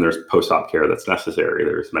imagine, there's post-op care that's necessary.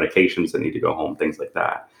 There's medications that need to go home, things like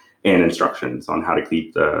that, and instructions on how to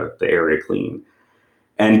keep the area clean.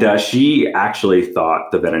 And she actually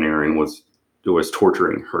thought the veterinarian was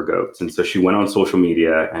torturing her goats. And so she went on social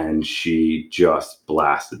media and she just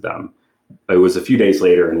blasted them. It was a few days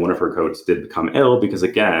later, and one of her goats did become ill because,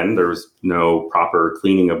 again, there was no proper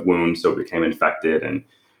cleaning of wounds, so it became infected, and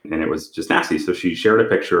it was just nasty. So she shared a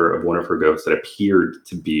picture of one of her goats that appeared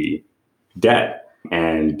to be dead,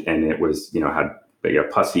 and it was, had a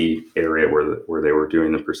pussy area where they were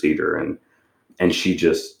doing the procedure, and she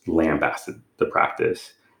just lambasted the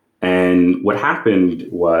practice. And what happened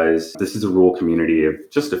was, this is a rural community of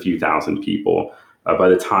just a few thousand people. By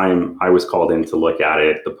the time I was called in to look at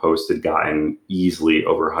it, the post had gotten easily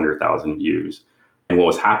over 100,000 views. And what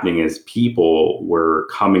was happening is people were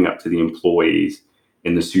coming up to the employees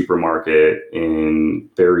in the supermarket, in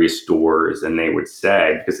various stores, and they would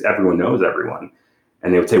say, because everyone knows everyone,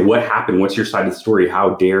 and they would say, "What happened? What's your side of the story?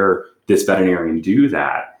 How dare this veterinarian do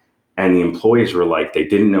that?" And the employees were like, they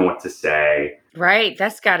didn't know what to say. Right.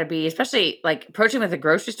 That's got to be, especially like approaching with a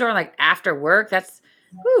grocery store, like after work. That's,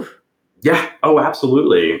 whew. Yeah. Oh,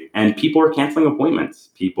 absolutely. And people were canceling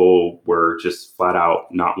appointments. People were just flat out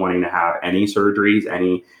not wanting to have any surgeries,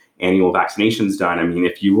 any annual vaccinations done. I mean,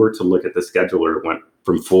 if you were to look at the scheduler, it went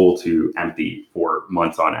from full to empty for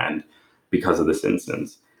months on end because of this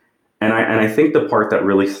instance. And I think the part that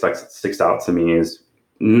really sticks out to me is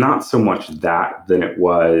not so much that than it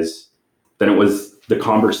was the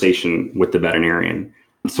conversation with the veterinarian.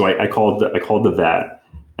 So I called the vet.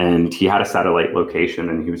 And he had a satellite location,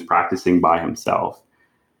 and he was practicing by himself.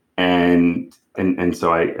 And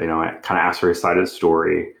so I kind of asked for his side of the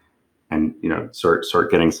story, and start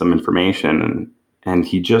getting some information. And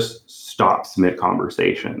he just stops mid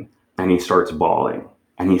conversation, and he starts bawling,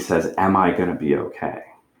 and he says, "Am I going to be okay?"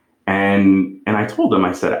 And I told him,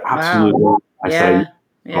 I said, "Absolutely." Wow. I said,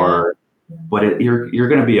 "But you're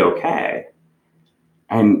going to be okay."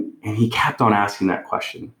 And he kept on asking that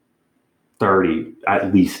question. 30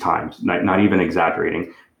 at least times, not even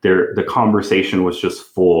exaggerating. The conversation was just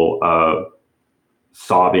full of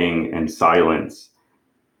sobbing and silence.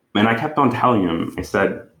 And I kept on telling him, I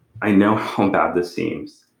said, "I know how bad this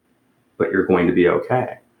seems, but you're going to be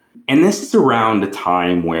okay." And this is around a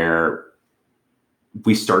time where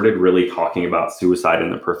we started really talking about suicide in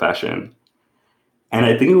the profession. And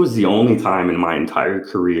I think it was the only time in my entire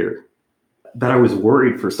career that I was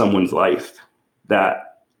worried for someone's life, that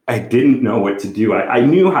I didn't know what to do. I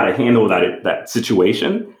knew how to handle that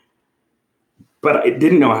situation, but I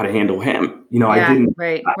didn't know how to handle him. I didn't.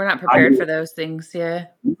 Right. We're not prepared for those things. Yeah.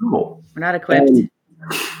 No. We're not equipped.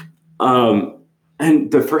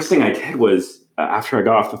 And the first thing I did was, after I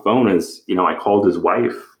got off the phone, I called his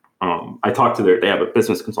wife. I talked to they have a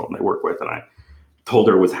business consultant they work with, and I told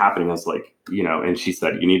her what's happening. I was like, and she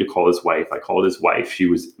said, "You need to call his wife." I called his wife. She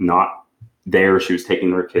was not there. She was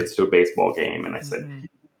taking their kids to a baseball game. And I said,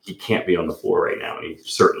 "He can't be on the floor right now, and he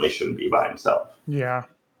certainly shouldn't be by himself." Yeah.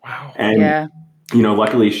 Wow. And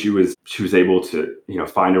luckily she was able to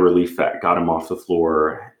find a relief that got him off the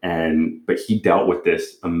floor, but he dealt with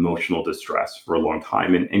this emotional distress for a long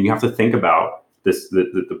time. And you have to think about this.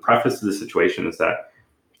 The preface to the situation is that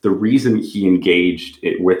the reason he engaged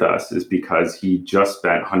it with us is because he just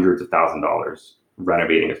spent hundreds of $1,000s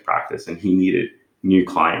renovating his practice, and he needed new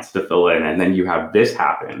clients to fill in. And then you have this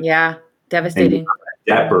happen. Yeah. Devastating.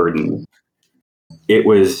 Debt burden. It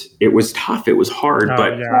was tough. It was hard,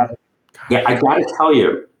 but yeah, I got to tell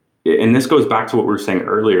you, and this goes back to what we were saying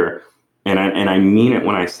earlier, and I mean it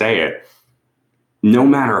when I say it. No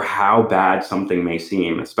matter how bad something may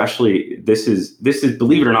seem, especially this is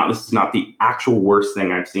believe it or not, this is not the actual worst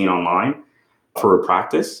thing I've seen online for a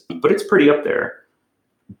practice, but it's pretty up there.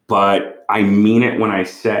 But I mean it when I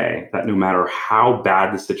say that no matter how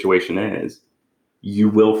bad the situation is, you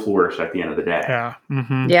will flourish at the end of the day. Yeah.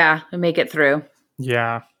 Mm-hmm. Yeah. And make it through.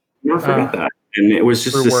 Yeah. Never forget that. And it was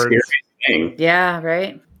just a scary thing. Yeah.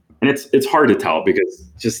 Right. And it's hard to tell because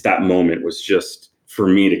just that moment was just for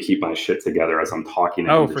me to keep my shit together as I'm talking.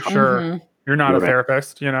 Oh, for sure. Mm-hmm. You're not a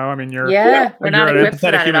therapist, you know. I mean, we're not an equipped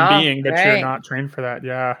for that empathetic human at all. being, but you're not trained for that.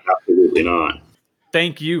 Yeah. Absolutely not.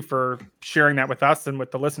 Thank you for sharing that with us and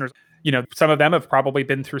with the listeners. You know, some of them have probably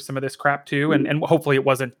been through some of this crap too. And hopefully it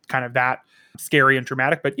wasn't kind of that scary and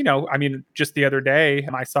dramatic. But, you know, I mean, just the other day,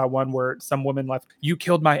 I saw one where some woman left, "You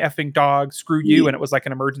killed my effing dog, screw you." And it was like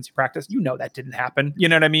an emergency practice. You know, that didn't happen. You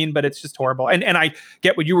know what I mean? But it's just horrible. And I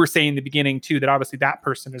get what you were saying in the beginning too, that obviously that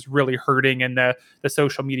person is really hurting and the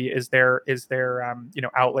social media is their you know,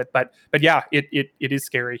 outlet. But yeah, it is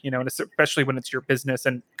scary, you know, and especially when it's your business.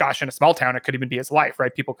 And gosh, in a small town, it could even be his life,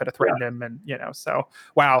 right? People could have threatened him, and you know, so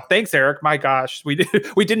wow. Thanks, Eric. My gosh, we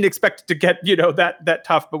didn't expect it to get, you know, that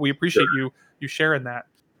tough, but we appreciate you sharing that.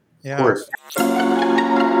 Yeah. Of course.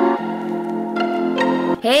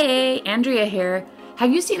 Hey, Andrea here.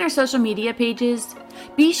 Have you seen our social media pages?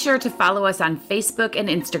 Be sure to follow us on Facebook and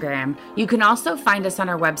Instagram. You can also find us on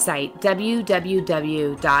our website,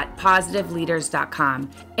 www.positiveleaders.com.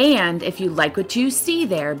 And if you like what you see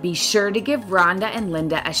there, be sure to give Rhonda and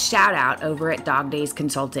Linda a shout out over at Dog Days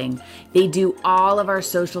Consulting. They do all of our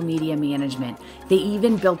social media management. They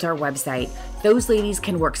even built our website. Those ladies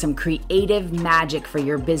can work some creative magic for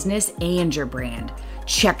your business and your brand.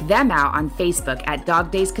 Check them out on Facebook at Dog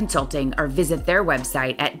Days Consulting or visit their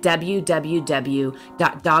website at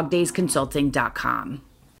www.dogdaysconsulting.com.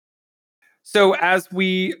 So as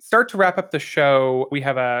we start to wrap up the show, we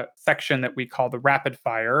have a section that we call the rapid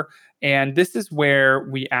fire. And this is where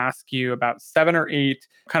we ask you about 7 or 8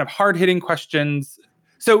 kind of hard-hitting questions.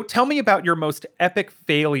 So tell me about your most epic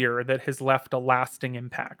failure that has left a lasting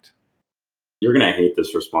impact. You're going to hate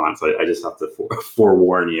this response. I just have to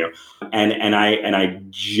forewarn you. And I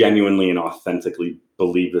genuinely and authentically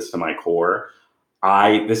believe this to my core.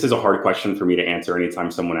 This is a hard question for me to answer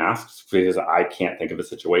anytime someone asks, because I can't think of a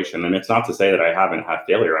situation. And it's not to say that I haven't had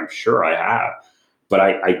failure. I'm sure I have, but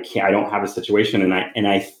I don't have a situation. And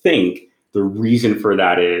I think the reason for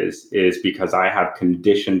that is because I have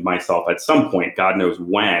conditioned myself at some point, God knows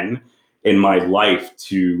when, in my life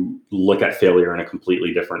to look at failure in a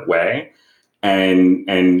completely different way. And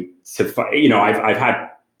to, you know, I've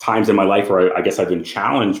had times in my life where I guess I've been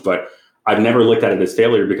challenged, but I've never looked at it as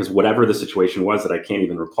failure, because whatever the situation was that I can't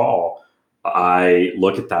even recall, I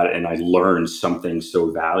look at that and I learned something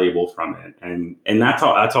so valuable from it. And that's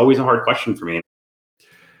always a hard question for me.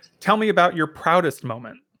 Tell me about your proudest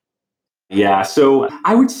moment. Yeah, so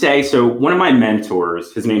I would say, one of my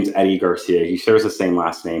mentors, his name's Eddie Garcia. He shares the same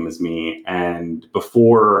last name as me. And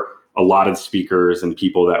before a lot of speakers and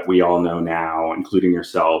people that we all know now, including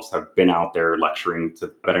yourselves, have been out there lecturing to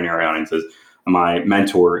veterinary audiences, my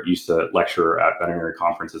mentor used to lecture at veterinary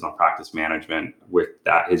conferences on practice management with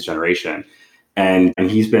his generation. And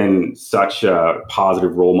he's been such a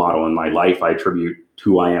positive role model in my life. I attribute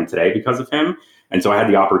who I am today because of him. And so I had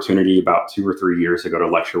the opportunity about 2 or 3 years ago to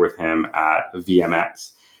lecture with him at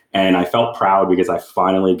VMX. And I felt proud because I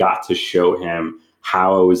finally got to show him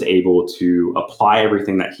how I was able to apply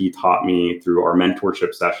everything that he taught me through our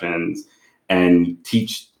mentorship sessions and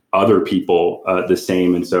teach other people the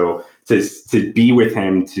same. And so to be with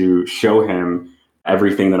him, to show him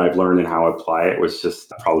everything that I've learned and how I apply it, was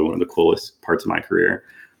just probably one of the coolest parts of my career.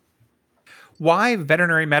 Why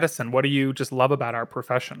veterinary medicine? What do you just love about our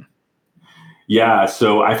profession? Yeah,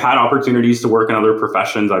 so I've had opportunities to work in other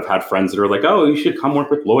professions. I've had friends that are like, "Oh, you should come work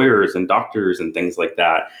with lawyers and doctors and things like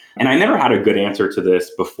that." And I never had a good answer to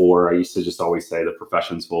this before. I used to just always say the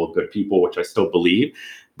profession's full of good people, which I still believe.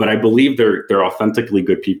 But I believe they're authentically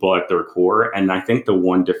good people at their core. And I think the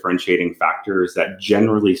one differentiating factor is that,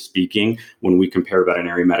 generally speaking, when we compare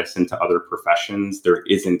veterinary medicine to other professions, there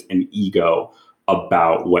isn't an ego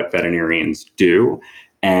about what veterinarians do.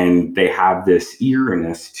 And they have this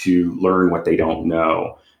eagerness to learn what they don't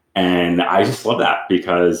know. And I just love that,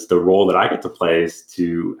 because the role that I get to play is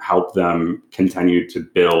to help them continue to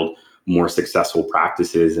build more successful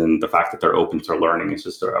practices. And the fact that they're open to learning is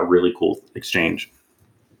just a really cool exchange.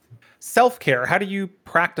 self-care. How do you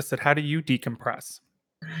practice it? How do you decompress?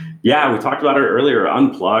 Yeah, we talked about it earlier,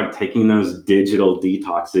 unplug, taking those digital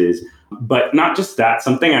detoxes. But not just that,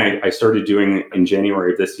 something I started doing in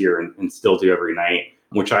January of this year and still do every night,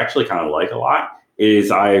 which I actually kind of like a lot,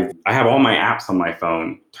 is I have all my apps on my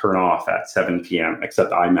phone turn off at 7 p.m.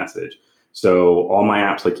 except iMessage. So all my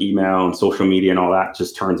apps like email and social media and all that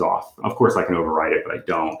just turns off. Of course, I can override it, but I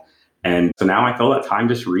don't. And so now I fill that time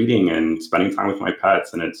just reading and spending time with my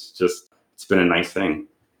pets. And it's been a nice thing.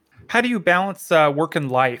 How do you balance work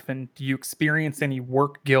and life? And do you experience any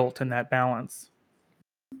work guilt in that balance?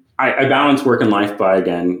 I balance work and life by,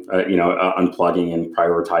 again, unplugging and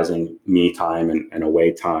prioritizing me time and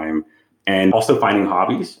away time. And also finding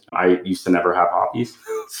hobbies. I used to never have hobbies.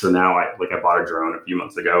 So now I bought a drone a few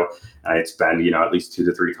months ago and I'd spend, at least 2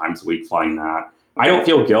 to 3 times a week flying that. I don't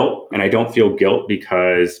feel guilt, and I don't feel guilt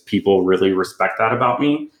because people really respect that about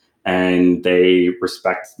me and they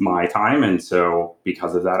respect my time. And so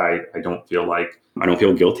because of that, I don't feel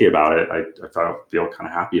guilty about it. I feel kind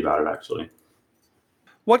of happy about it, actually.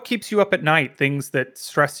 What keeps you up at night? Things that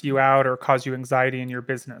stress you out or cause you anxiety in your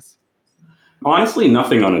business? Honestly,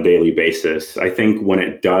 nothing on a daily basis. I think when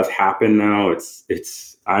it does happen now,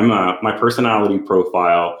 my personality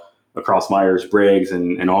profile across Myers-Briggs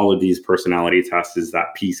and all of these personality tests is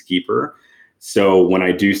that peacekeeper. So when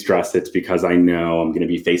I do stress, it's because I know I'm going to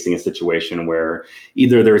be facing a situation where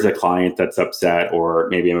either there's a client that's upset, or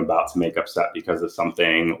maybe I'm about to make upset because of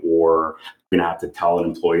something, or I'm going to have to tell an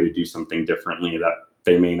employee to do something differently that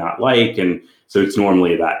they may not like. And so it's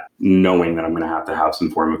normally that knowing that I'm going to have some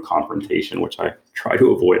form of confrontation, which I try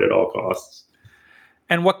to avoid at all costs.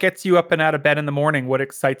 And what gets you up and out of bed in the morning? What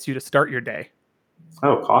excites you to start your day?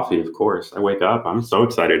 Oh, coffee, of course. I wake up, I'm so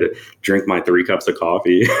excited to drink my 3 cups of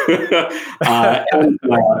coffee and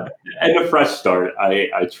a fresh start.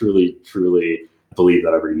 I truly, truly believe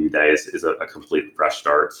that every new day is a complete fresh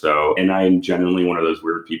start. So, and I'm genuinely one of those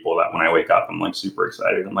weird people that when I wake up, I'm like super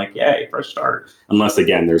excited. I'm like, yay, fresh start. Unless,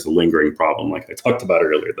 again, there's a lingering problem like I talked about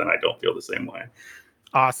earlier, then I don't feel the same way.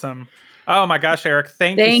 Awesome. Oh my gosh, Eric,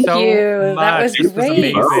 thank you so much. That was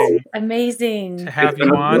great. Was amazing to have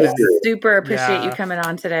you on. Super appreciate you coming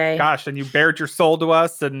on today. Gosh, and you bared your soul to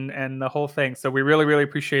us and the whole thing. So we really, really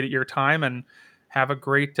appreciate your time, and have a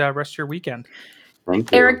great rest of your weekend.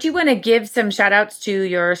 Thank you. Eric, do you want to give some shout outs to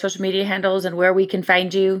your social media handles and where we can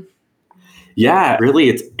find you? Yeah, really,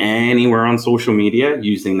 it's anywhere on social media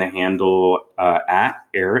using the handle at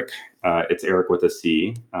Eric. It's Eric with a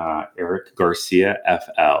C, Eric Garcia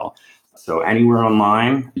FL. So anywhere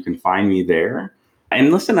online, you can find me there.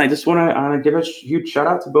 And listen, I just want to give a huge shout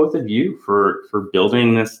out to both of you for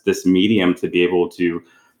building this medium to be able to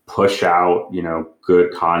push out,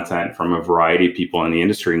 good content from a variety of people in the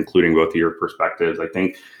industry, including both of your perspectives. I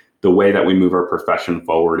think the way that we move our profession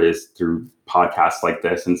forward is through podcasts like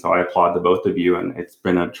this. And so I applaud the both of you, and it's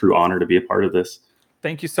been a true honor to be a part of this.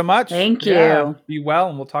 Thank you so much. Thank you. Be well,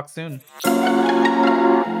 and we'll talk soon.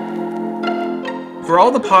 For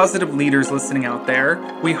all the positive leaders listening out there,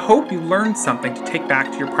 we hope you learned something to take back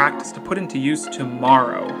to your practice to put into use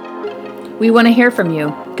tomorrow. We want to hear from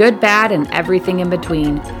you, good, bad, and everything in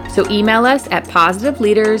between. So email us at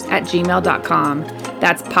positiveleaders@gmail.com.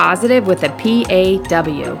 That's positive with a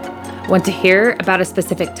PAW. Want to hear about a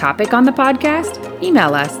specific topic on the podcast?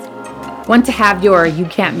 Email us. Want to have your You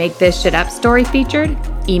Can't Make This Shit Up story featured?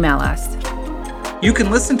 Email us. You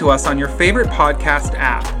can listen to us on your favorite podcast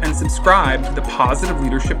app and subscribe to the Positive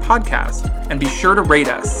Leadership Podcast. And be sure to rate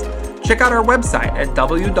us. Check out our website at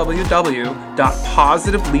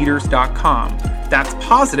www.positiveleaders.com. That's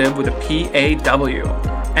positive with a PAW.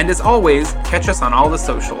 And as always, catch us on all the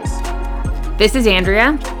socials. This is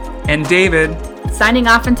Andrea. And David. Signing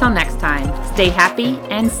off until next time. Stay happy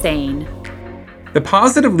and sane. The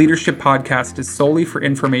Positive Leadership Podcast is solely for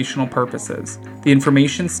informational purposes. The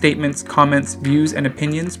information, statements, comments, views, and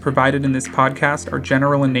opinions provided in this podcast are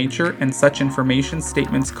general in nature, and such information,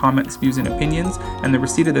 statements, comments, views, and opinions, and the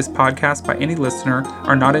receipt of this podcast by any listener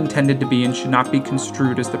are not intended to be and should not be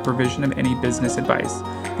construed as the provision of any business advice.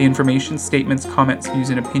 The information, statements, comments, views,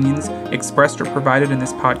 and opinions expressed or provided in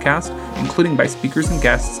this podcast, including by speakers and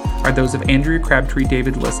guests, are those of Andrea Crabtree,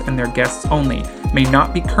 David Liss, and their guests only, may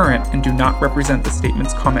not be current, and do not represent the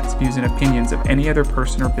statements, comments, views, and opinions of any other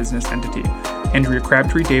person or business entity. Andrea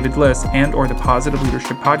Crabtree, David Liss, and or the Positive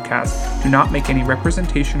Leadership Podcast do not make any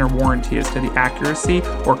representation or warranty as to the accuracy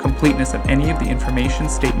or completeness of any of the information,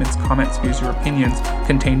 statements, comments, views, or opinions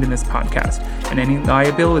contained in this podcast, and any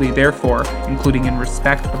liability, therefore, including in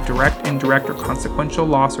respect of direct, indirect, or consequential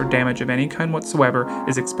loss or damage of any kind whatsoever,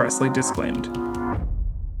 is expressly disclaimed.